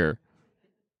exactly like her.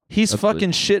 He's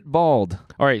fucking shit bald.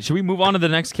 All right, should we move on to the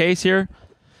next case here?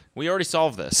 We already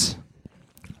solved this.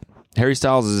 Harry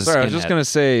Styles is a Sorry, I was skinhead. just going to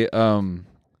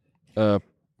say,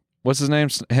 what's his name?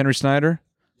 Henry Snyder?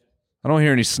 I don't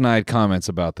hear any snide comments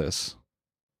about this.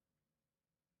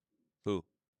 Who?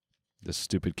 This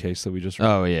stupid case that we just read.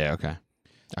 Oh, yeah, okay.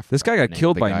 This guy got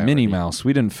killed by Minnie Mouse.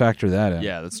 We didn't factor that in.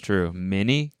 Yeah, that's true.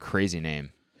 Minnie? Crazy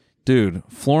name. Dude,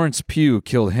 Florence Pugh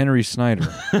killed Henry Snyder.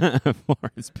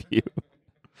 Florence Pugh.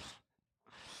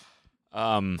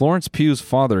 Florence Pugh's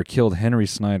father killed Henry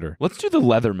Snyder. Let's do the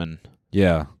Leatherman.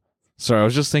 Yeah. Sorry, I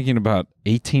was just thinking about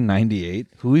 1898.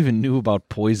 Who even knew about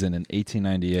poison in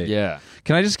 1898? Yeah.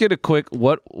 Can I just get a quick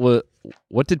what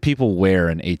did people wear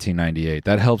in 1898?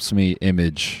 That helps me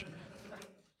image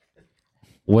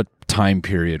what time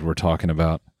period we're talking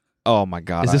about. Oh my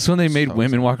God. Is this when they made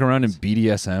women walk around in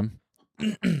BDSM?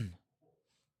 The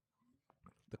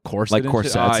corset Like and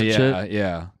corsets shit? and shit?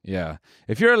 Yeah.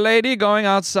 If you're a lady going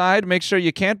outside, make sure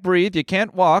you can't breathe, you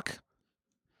can't walk.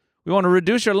 We want to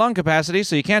reduce your lung capacity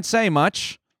so you can't say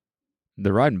much.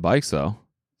 They're riding bikes, though.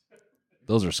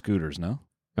 Those are scooters, no?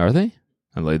 Are they?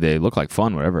 They look like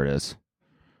fun, whatever it is.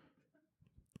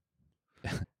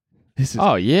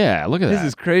 Oh, yeah. Look at that. This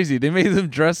is crazy. They made them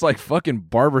dress like fucking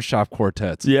barbershop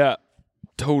quartets. Yeah.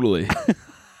 Totally.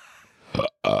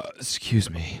 Excuse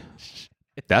me.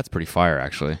 That's pretty fire,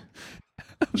 actually.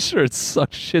 I'm sure it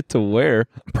sucks shit to wear.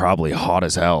 Probably hot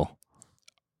as hell.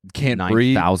 Can't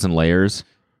breathe. 9,000 layers.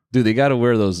 Dude, they got to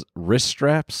wear those wrist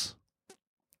straps.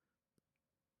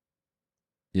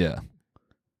 Yeah.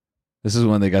 This is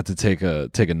when they got to take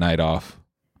a night off.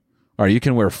 All right, you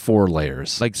can wear 4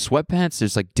 layers. Like sweatpants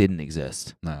just like didn't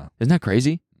exist. No. Isn't that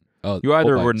crazy? Oh, You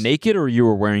either full were bikes. naked or you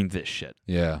were wearing this shit.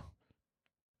 Yeah.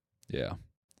 Yeah.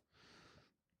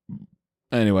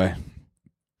 Anyway.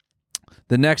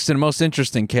 The next and most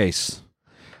interesting case.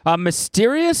 A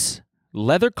mysterious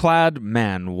leather-clad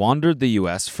man wandered the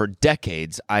U.S. for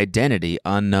decades, identity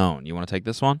unknown. You want to take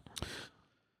this one?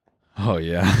 Oh,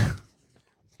 yeah.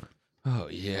 Oh,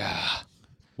 yeah.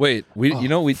 Wait, we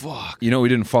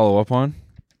didn't follow up on?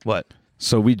 What?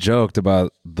 So we joked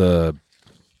about the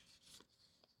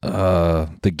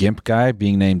GIMP guy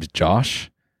being named Josh,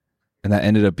 and that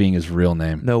ended up being his real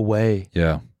name. No way.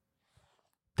 Yeah,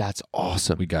 That's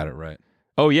awesome. we got it right.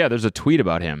 Oh, yeah, there's a tweet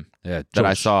about him Yeah, that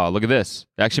I Josh. saw. Look at this.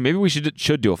 Actually, maybe we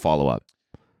should do a follow-up.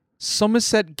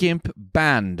 Somerset GIMP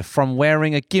banned from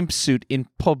wearing a GIMP suit in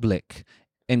public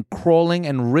and crawling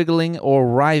and wriggling or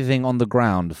writhing on the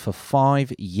ground for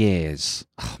 5 years.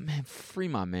 Oh, man, free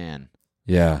my man.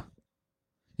 Yeah.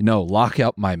 Lock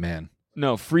up my man.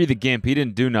 No, free the gimp. He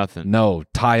didn't do nothing. No,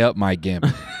 tie up my GIMP.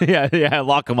 yeah,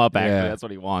 lock him up, actually. Yeah. That's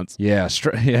what he wants. Yeah,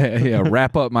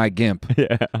 wrap up my GIMP.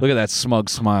 Yeah. Look at that smug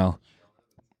smile.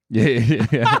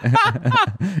 Yeah.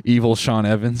 Evil Sean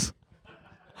Evans.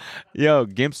 Yo,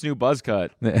 Gimp's new buzz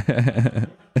cut.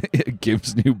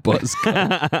 GIMP's new buzz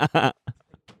cut.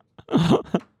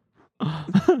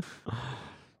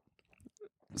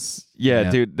 Yeah, Yeah.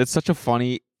 dude, that's such a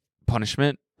funny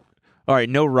punishment. All right,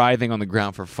 no writhing on the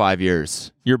ground for 5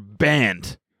 years. You're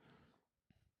banned.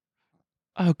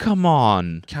 Oh, come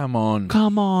on. Come on.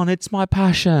 Come on, it's my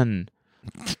passion.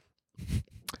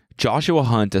 Joshua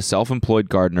Hunt, a self-employed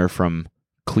gardener from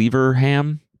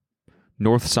Cleverham,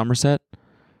 North Somerset,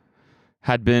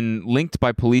 had been linked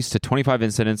by police to 25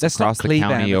 incidents That's across not the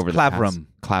Cleveland, county it's over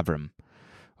Clavering.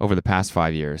 over the past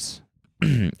 5 years.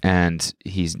 And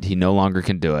he no longer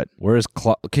can do it. Where is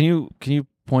Can you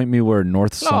point me where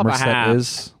North Somerset Cloverham.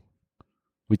 is?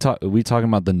 We talking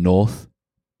about the North?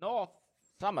 North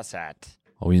Somerset.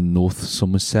 Are we in North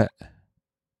Somerset?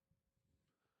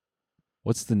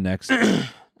 What's the next?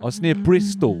 Oh, it's near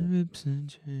Bristol.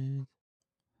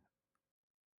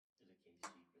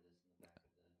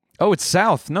 Oh, it's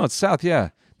south. No, it's south, yeah.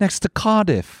 Next to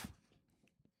Cardiff.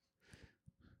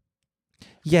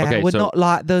 Yeah, Okay, we're so- not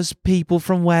like those people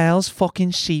from Wales, fucking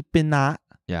sheep in that.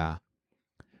 Yeah.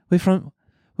 We're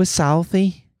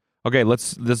Southie. Okay,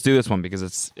 let's do this one because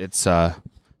it's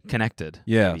connected.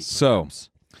 Yeah, Maybe, so- perhaps.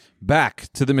 Back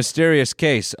to the mysterious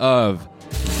case of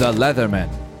the Leatherman.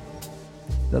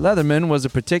 The Leatherman was a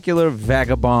particular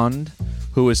vagabond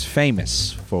who was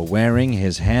famous for wearing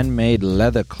his handmade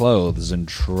leather clothes and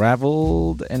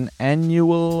traveled an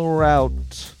annual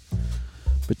route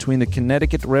between the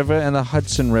Connecticut River and the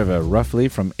Hudson River, roughly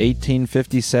from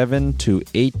 1857 to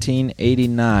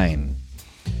 1889.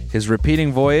 His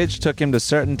repeating voyage took him to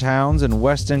certain towns in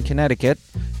western Connecticut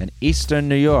and eastern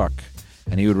New York,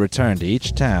 and he would return to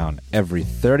each town every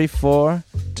 34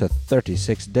 to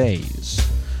 36 days.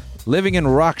 Living in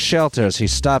rock shelters, he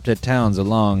stopped at towns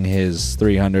along his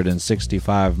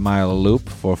 365-mile loop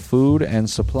for food and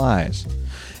supplies.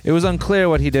 It was unclear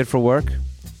what he did for work.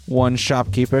 One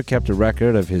shopkeeper kept a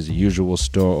record of his usual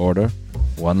store order: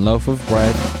 1 loaf of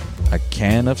bread, a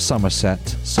can of Somerset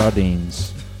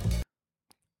sardines.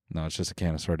 No, it's just a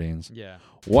can of sardines. Yeah.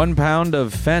 1 pound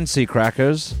of fancy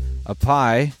crackers, a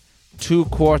pie, 2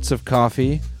 quarts of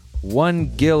coffee,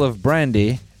 1 gill of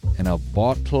brandy, and a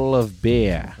bottle of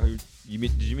beer. Did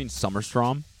you mean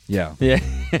Summerstrom? Yeah. Yeah.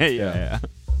 yeah.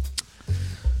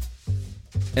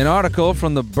 An article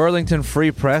from the Burlington Free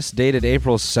Press dated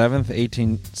April 7th,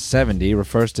 1870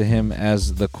 refers to him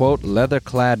as the, quote,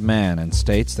 leather-clad man and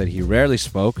states that he rarely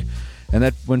spoke and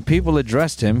that when people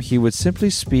addressed him, he would simply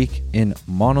speak in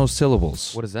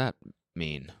monosyllables. What does that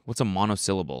mean? What's a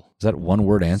monosyllable? Is that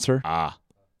one-word answer? Ah.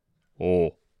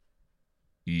 Oh.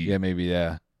 Yeah, maybe,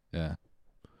 yeah. Yeah.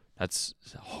 That's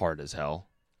hard as hell.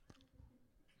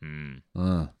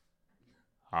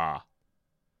 Ah.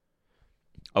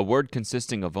 A word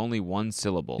consisting of only one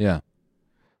syllable. Yeah.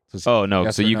 Oh, no.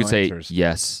 Yes So or you no could say answers.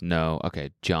 yes, no.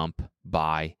 Okay. Jump,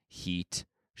 buy, heat,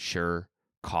 sure,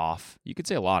 cough. You could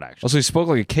say a lot, actually. Also, he spoke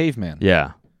like a caveman.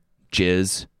 Yeah.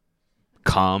 Jizz,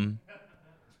 cum,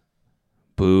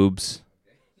 boobs.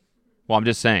 Well, I'm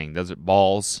just saying. Those are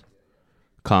balls,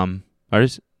 cum. I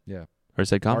just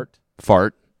say cum?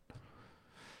 Fart.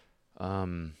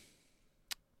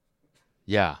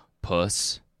 Yeah.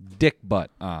 Puss. Dick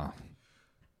butt.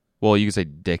 Well, you could say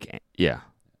dick. Yeah.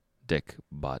 Dick,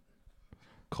 butt.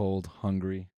 Cold,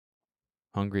 hungry.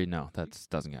 Hungry? No, that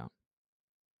doesn't count.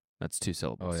 That's 2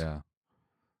 syllables. Oh, yeah.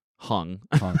 Hung.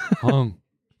 Hung.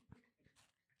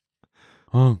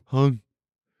 Hung.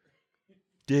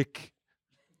 Dick.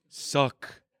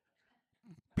 Suck.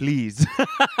 Please.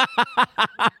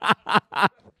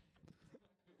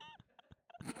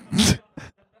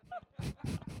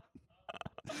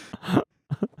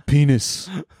 Penis.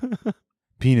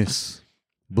 Penis.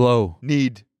 Blow.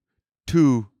 Need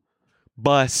to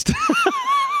bust.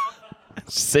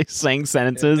 Saying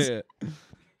sentences.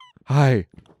 Hi.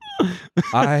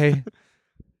 I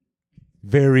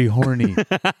very horny.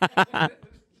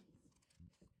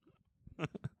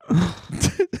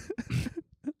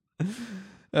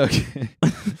 Okay.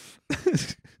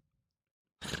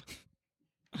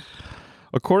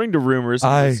 According to rumors,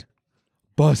 I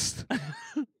bust.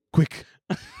 Quick.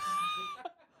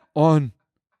 On.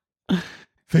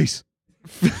 Face.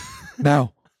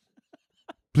 Now.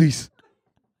 Please.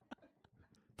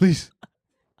 Please.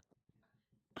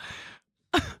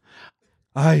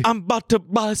 I'm about to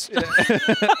bust.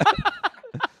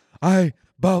 I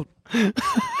about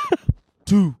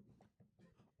to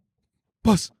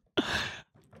bust.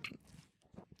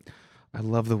 I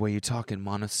love the way you talk in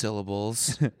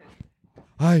monosyllables.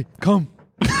 I come.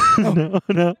 No.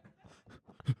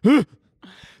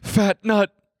 Fat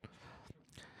nut.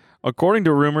 According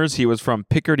to rumors, he was from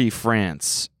Picardy,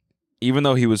 France. Even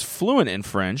though he was fluent in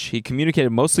French, he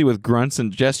communicated mostly with grunts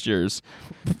and gestures.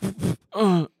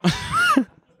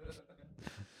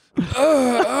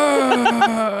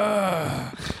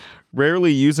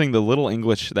 Rarely using the little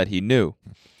English that he knew.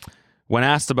 When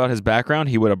asked about his background,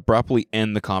 he would abruptly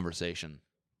end the conversation.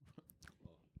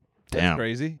 Damn. That's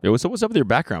crazy. Yo, what's up with your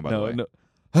background, by the way? No.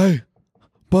 Hey,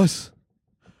 bus.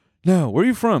 Now, where are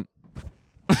you from?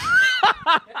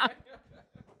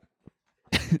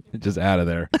 Just out of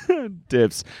there.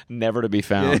 Dips. Never to be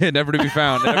found. Never to be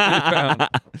found. Never to be found.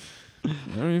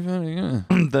 Never to be found,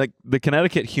 yeah. The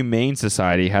Connecticut Humane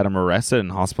Society had him arrested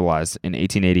and hospitalized in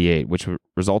 1888, which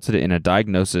resulted in a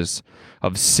diagnosis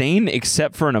of sane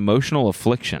except for an emotional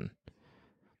affliction.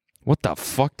 What the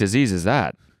fuck disease is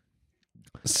that?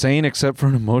 Sane except for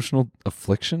an emotional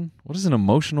affliction? What is an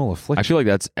emotional affliction? I feel like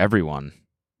that's everyone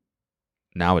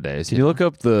nowadays. Can you look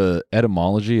up the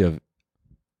etymology of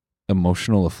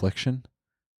emotional affliction?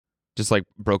 Just like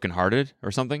brokenhearted or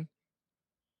something?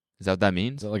 Is that what that Is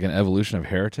means? that like an evolution of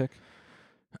heretic?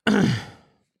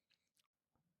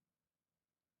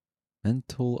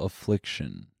 Mental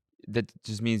affliction. That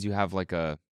just means you have like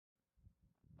a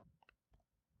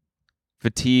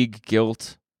fatigue,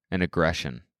 guilt, and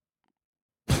aggression.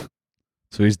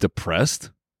 So he's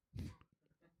depressed?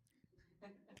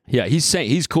 Yeah, he's sane.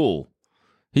 He's cool.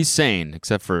 He's sane,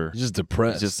 except for He's just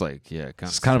depressed. he's just like, yeah,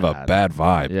 it's kind of a sad. bad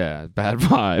vibe. Yeah, bad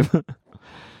vibe.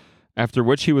 After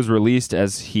which he was released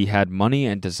as he had money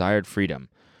and desired freedom.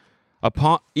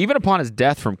 Even upon his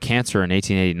death from cancer in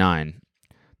 1889,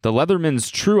 the Leatherman's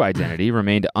true identity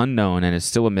remained unknown and is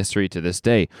still a mystery to this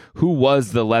day. Who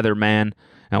was the Leatherman,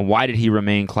 and why did he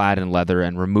remain clad in leather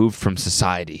and removed from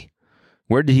society?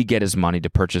 Where did he get his money to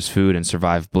purchase food and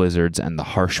survive blizzards and the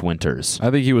harsh winters?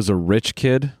 I think he was a rich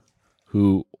kid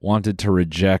who wanted to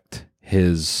reject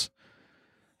his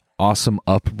awesome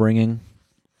upbringing.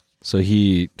 So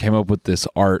he came up with this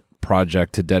art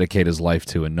project to dedicate his life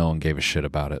to, and no one gave a shit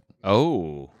about it.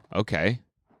 Oh, okay.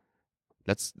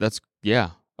 That's yeah.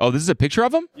 Oh, this is a picture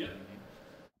of him? Yeah.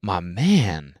 My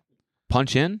man.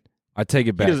 Punch in? I take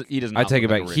it back. He does I not take it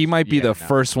look back. like a He rich- might be yeah, the no.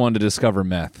 first one to discover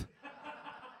meth.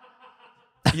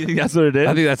 You think that's what it is?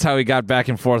 I think that's how he got back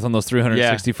and forth on those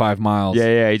 365 miles.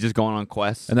 Yeah, he's just going on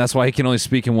quests. And that's why he can only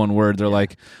speak in one word. They're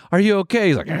like, "Are you okay?"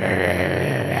 He's like,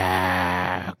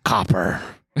 "Copper."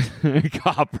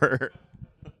 Copper.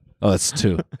 Oh, that's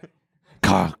two.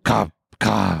 Copper.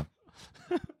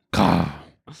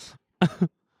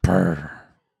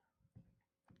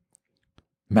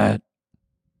 Matt,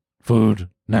 food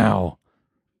now.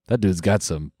 That dude's got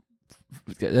some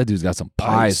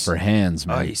pies Ice. for hands,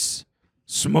 man. Ice.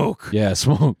 Smoke. Yeah,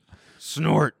 smoke.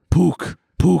 Snort. Pook.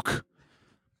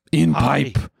 In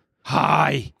High. pipe.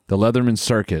 High. The Leatherman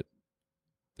Circuit.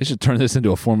 They should turn this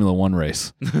into a Formula One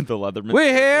race. The Leatherman.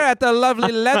 We're here at the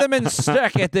lovely Leatherman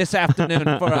Circuit this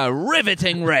afternoon for a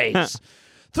riveting race.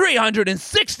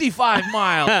 365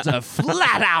 miles of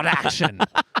flat-out action.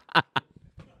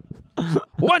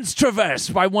 Once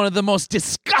traversed by one of the most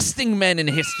disgusting men in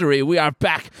history, we are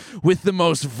back with the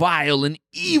most vile and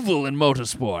evil in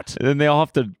motorsport. And then they all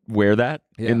have to wear that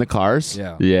in the cars?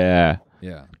 Yeah. Yeah.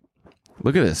 Yeah.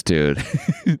 Look at this dude.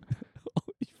 Holy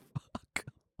fuck.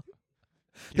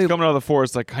 He's coming out of the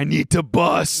forest like, I need to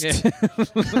bust.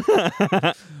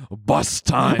 Bus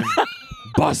time.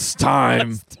 Bus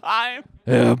time. Time.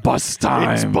 Yeah, bus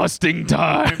time. It's busting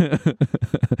time.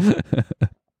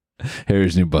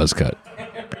 Harry's new Buzzcut.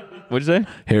 What'd you say?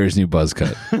 Harry's new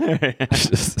Buzzcut.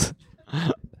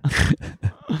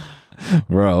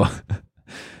 Bro,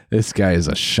 this guy is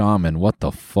a shaman. What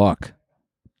the fuck?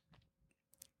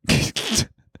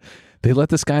 They let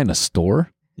this guy in a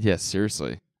store? Yeah,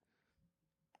 seriously.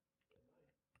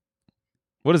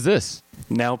 What is this?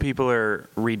 Now people are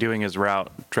redoing his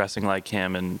route, dressing like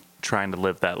him, and trying to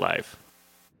live that life.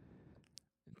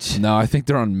 No, I think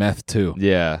they're on meth too.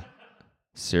 Yeah.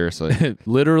 Seriously.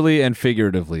 Literally and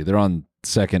figuratively. They're on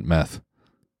second meth.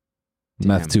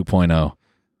 Meth 2.0.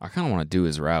 I kind of want to do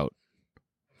his route.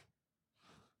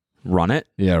 Run it?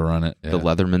 Yeah, run it. Yeah. The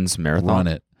Leatherman's Marathon? Run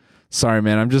it. Sorry,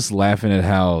 man. I'm just laughing at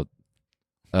how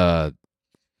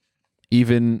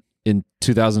even in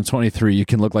 2023, you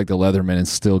can look like the Leatherman and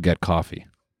still get coffee.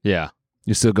 Yeah.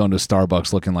 You're still going to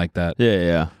Starbucks looking like that.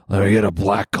 Yeah. Let me get a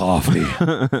black coffee.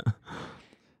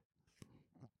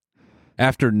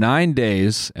 After 9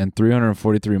 days and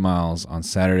 343 miles on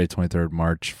Saturday, 23rd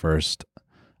March 1st,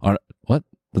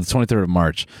 the 23rd of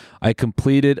March, I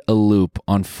completed a loop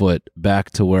on foot back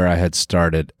to where I had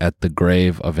started at the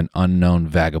grave of an unknown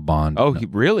vagabond. Oh,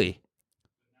 really?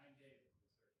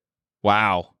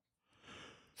 Wow.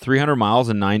 340 miles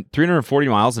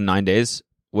in 9 days.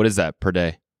 What is that per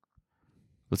day?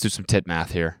 Let's do some tit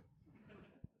math here.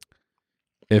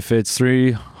 If it's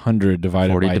 300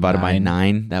 divided 40 by divided by 9,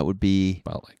 9, that would be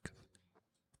about like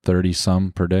 30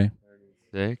 some per day.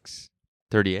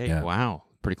 38. Yeah. Wow.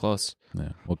 Pretty close.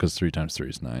 Yeah. Well, because 3 times 3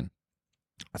 is 9.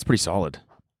 That's pretty solid.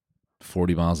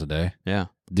 40 miles a day. Yeah.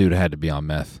 Dude had to be on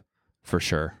meth. For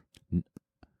sure.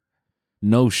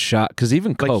 No shot. Because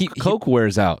even Coke, Coke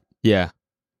wears out. Yeah.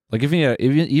 Like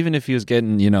even if he was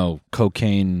getting,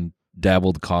 cocaine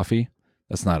dabbled coffee,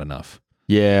 that's not enough.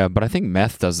 Yeah, but I think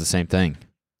meth does the same thing.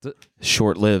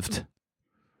 Short-lived.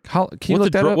 Can you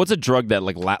look that up? What's a drug that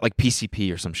like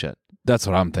PCP or some shit? That's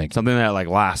what I'm thinking. Something that like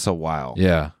lasts a while.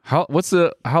 Yeah. How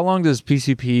long does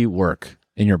PCP work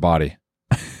in your body?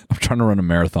 I'm trying to run a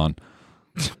marathon.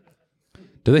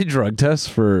 Do they drug test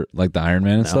for like the Iron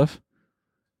Man and stuff?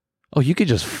 Oh, you could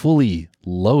just fully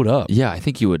load up. Yeah, I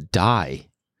think you would die.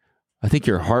 I think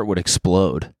your heart would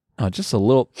explode. Oh, just a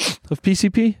little of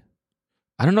PCP?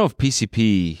 I don't know if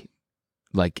PCP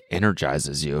like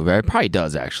energizes you. It probably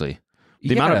does actually.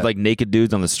 The amount of like naked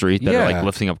dudes on the street that are like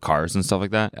lifting up cars and stuff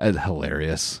like that.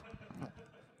 Hilarious.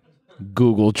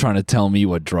 Google trying to tell me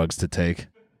what drugs to take.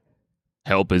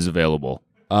 Help is available.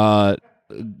 No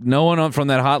one from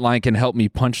that hotline can help me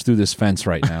punch through this fence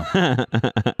right now.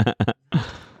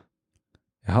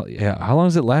 How long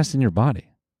does it last in your body?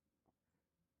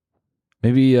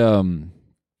 Maybe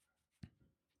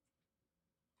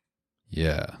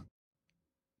yeah.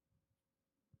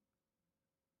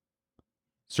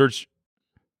 Search.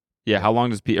 Yeah, how long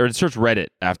does or search Reddit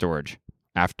afterwards?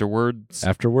 Afterwards.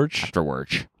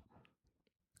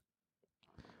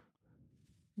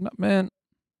 No, man.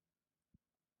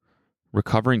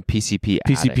 Recovering PCP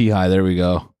addict. PCP high. There we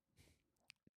go.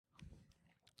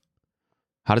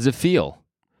 How does it feel?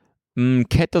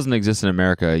 KET doesn't exist in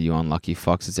America, you unlucky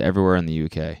fucks. It's everywhere in the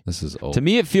UK. This is old. To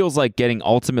me, it feels like getting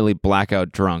ultimately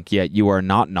blackout drunk, yet you are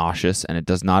not nauseous, and it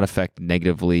does not affect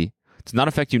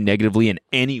you negatively in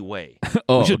any way.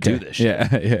 We should do this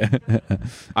shit. Yeah.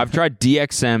 I've tried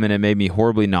DXM, and it made me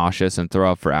horribly nauseous and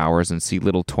throw up for hours and see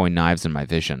little toy knives in my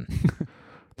vision.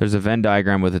 There's a Venn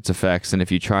diagram with its effects, and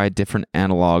if you try different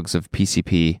analogs of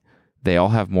PCP, They all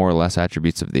have more or less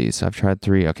attributes of these. I've tried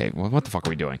 3. Okay, well, what the fuck are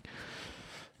we doing?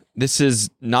 This is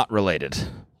not related.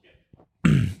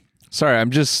 Sorry,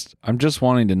 I'm just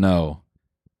wanting to know.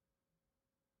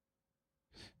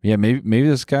 Yeah, maybe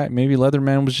this guy, maybe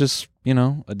Leatherman was just,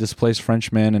 a displaced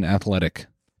Frenchman and athletic.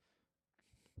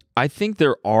 I think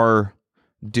there are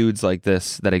dudes like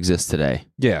this that exist today.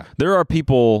 Yeah. There are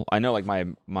people, I know, like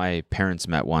my parents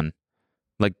met one,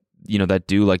 like, that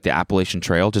do like the Appalachian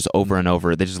Trail just over and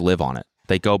over. They just live on it.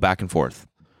 They go back and forth.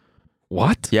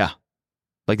 What? Yeah.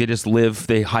 Like they just live,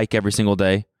 they hike every single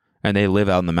day and they live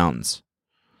out in the mountains.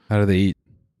 How do they eat?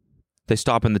 They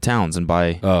stop in the towns and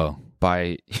buy a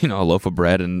loaf of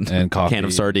bread and coffee, a can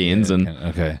of sardines and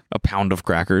okay. a pound of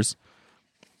crackers.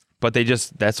 But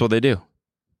that's what they do.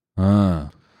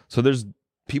 So there's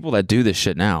people that do this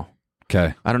shit now.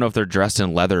 Okay. I don't know if they're dressed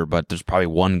in leather, but there's probably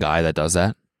one guy that does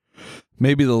that.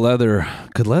 Maybe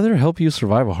could leather help you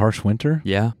survive a harsh winter?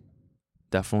 Yeah,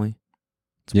 definitely.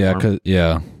 It's Yeah, warm.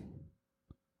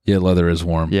 Yeah, leather is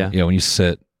warm. Yeah. Yeah, when you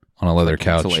sit on a leather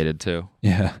couch. Insulated too.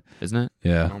 Yeah. Isn't it?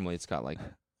 Yeah. Normally it's got like...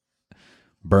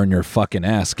 Burn your fucking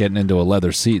ass getting into a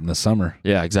leather seat in the summer.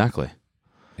 Yeah, exactly.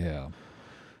 Yeah.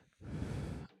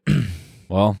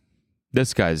 Well,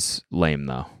 this guy's lame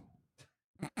though.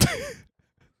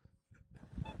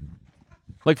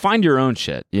 Like find your own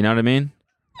shit, you know what I mean?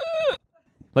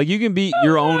 Like you can be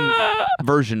your own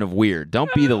version of weird.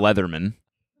 Don't be the Leatherman.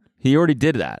 He already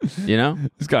did that, you know?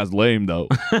 This guy's lame though.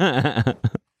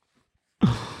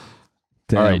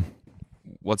 All right.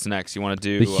 What's next? You want to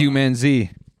do the Human Z?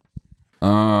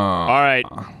 All right,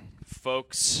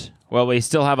 folks. Well, we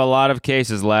still have a lot of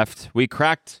cases left. We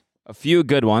cracked a few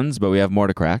good ones, but we have more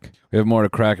to crack. We have more to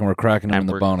crack, and we're cracking them And in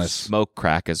the we're bonus. Smoke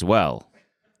crack as well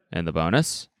in the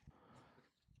bonus.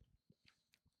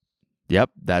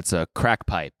 Yep, that's a crack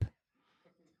pipe.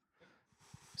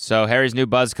 So Harry's new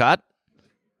Buzzcut.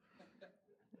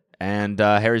 And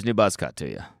Harry's new Buzzcut to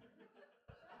you.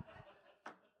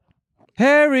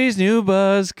 Harry's new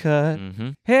Buzzcut. Mm-hmm.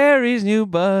 Harry's new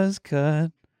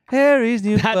Buzzcut. Harry's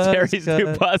new That's Buzzcut. Harry's new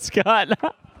Buzzcut.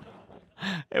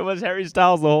 It was Harry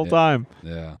Styles the whole time.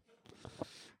 Yeah.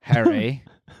 Harry.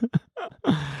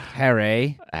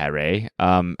 Harry. Harry.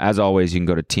 As always, you can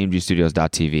go to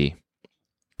teamgstudios.tv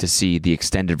to see the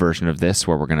extended version of this,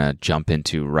 where we're going to jump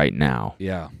into right now.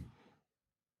 Yeah.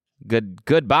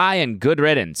 Goodbye and good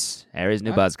riddance. Harry's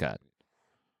new Buzzcut.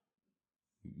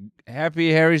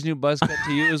 Happy Harry's new Buzzcut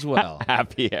to you as well.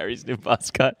 Happy Harry's new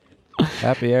Buzzcut.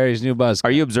 Happy Harry's new Buzzcut.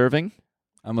 Are you observing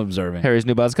I'm observing. Harry's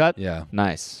new Buzzcut? Yeah.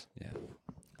 Nice. Yeah.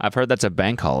 I've heard that's a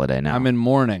bank holiday now. I'm in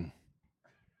mourning.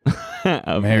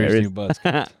 of Harry's new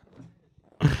Buzzcut.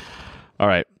 All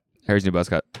right. Harry's new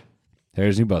Buzzcut.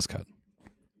 Harry's new Buzzcut.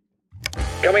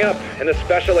 Coming up in the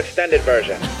special extended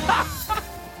version.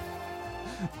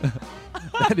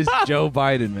 That is Joe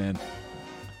Biden, man.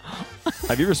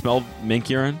 Have you ever smelled mink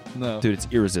urine? No. Dude, it's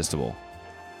irresistible.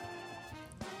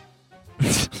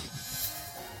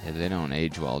 Yeah, they don't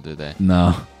age well, do they?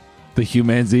 No. The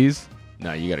Humanzees?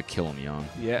 No, you got to kill them young.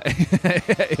 Yeah.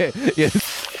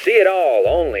 See it all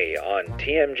only on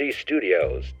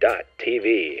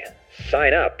tmgstudios.tv.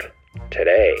 Sign up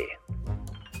today.